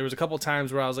follow it. There was a couple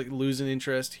times where I was like losing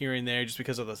interest here and there just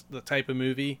because of the type of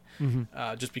movie,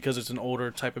 just because it's an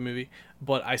older type of movie.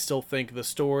 But I still think the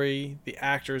story, the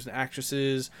actors and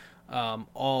actresses,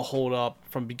 all hold up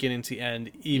from beginning to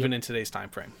end, even in today's time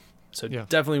frame. So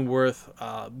definitely worth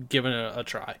giving it a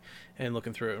try and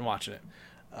looking through it and watching it.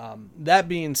 That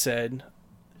being said,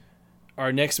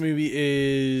 our next movie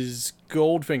is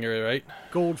Goldfinger, right?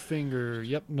 Goldfinger,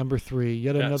 yep, number 3.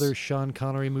 Yet another Sean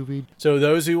Connery movie. So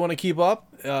those who want to keep up,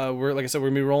 we're going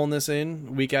to be rolling this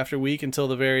in week after week until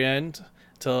the very end,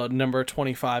 till number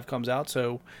 25 comes out.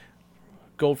 So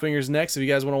Goldfinger's next. If you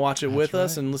guys want to watch it with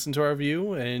us and listen to our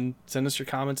review and send us your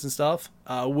comments and stuff.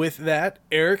 With that,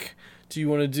 Eric, do you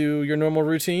want to do your normal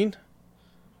routine?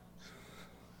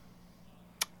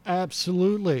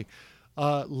 Absolutely.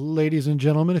 Ladies and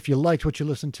gentlemen, if you liked what you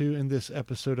listened to in this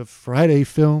episode of Friday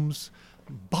Films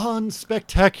Bond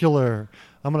Spectacular,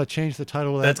 I'm going to change the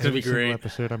title of that. That's going to be great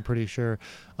episode, I'm pretty sure.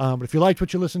 But if you liked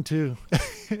what you listened to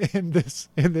in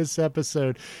this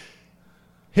episode,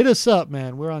 hit us up,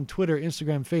 man. We're on Twitter,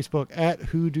 Instagram, Facebook at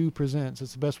Hoodoo Presents.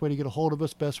 It's the best way to get a hold of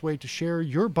us, best way to share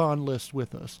your Bond list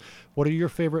with us. What are your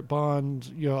favorite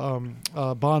Bond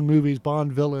movies,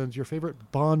 Bond villains, your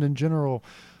favorite Bond in general?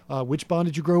 Which Bond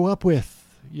did you grow up with?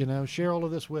 Share all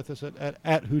of this with us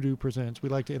at Hoodoo Presents. We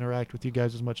like to interact with you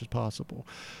guys as much as possible.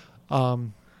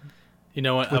 You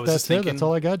know what? I was just thinking. That's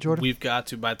all I got, Jordan. We've got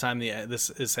to, by the time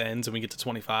this ends and we get to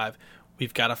 25,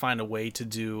 we've got to find a way to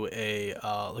do a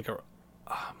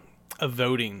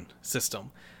voting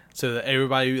system, so that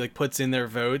everybody like puts in their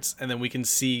votes, and then we can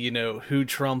see who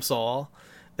trumps all.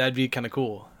 That'd be kind of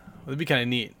cool. It'd be kind of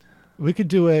neat. We could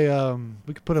do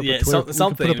we could put up a Twitter,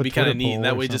 something. It'd be kind of neat.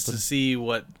 That way, just to see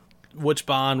which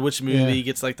Bond, which movie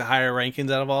gets like the higher rankings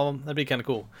out of all of them. That'd be kind of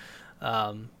cool.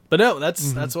 But no,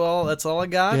 that's all I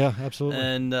got. Yeah, absolutely.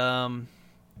 And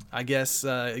I guess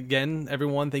again,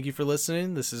 everyone, thank you for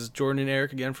listening. This is Jordan and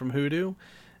Eric again from Hoodoo,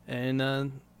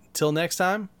 and till next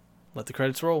time, let the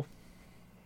credits roll.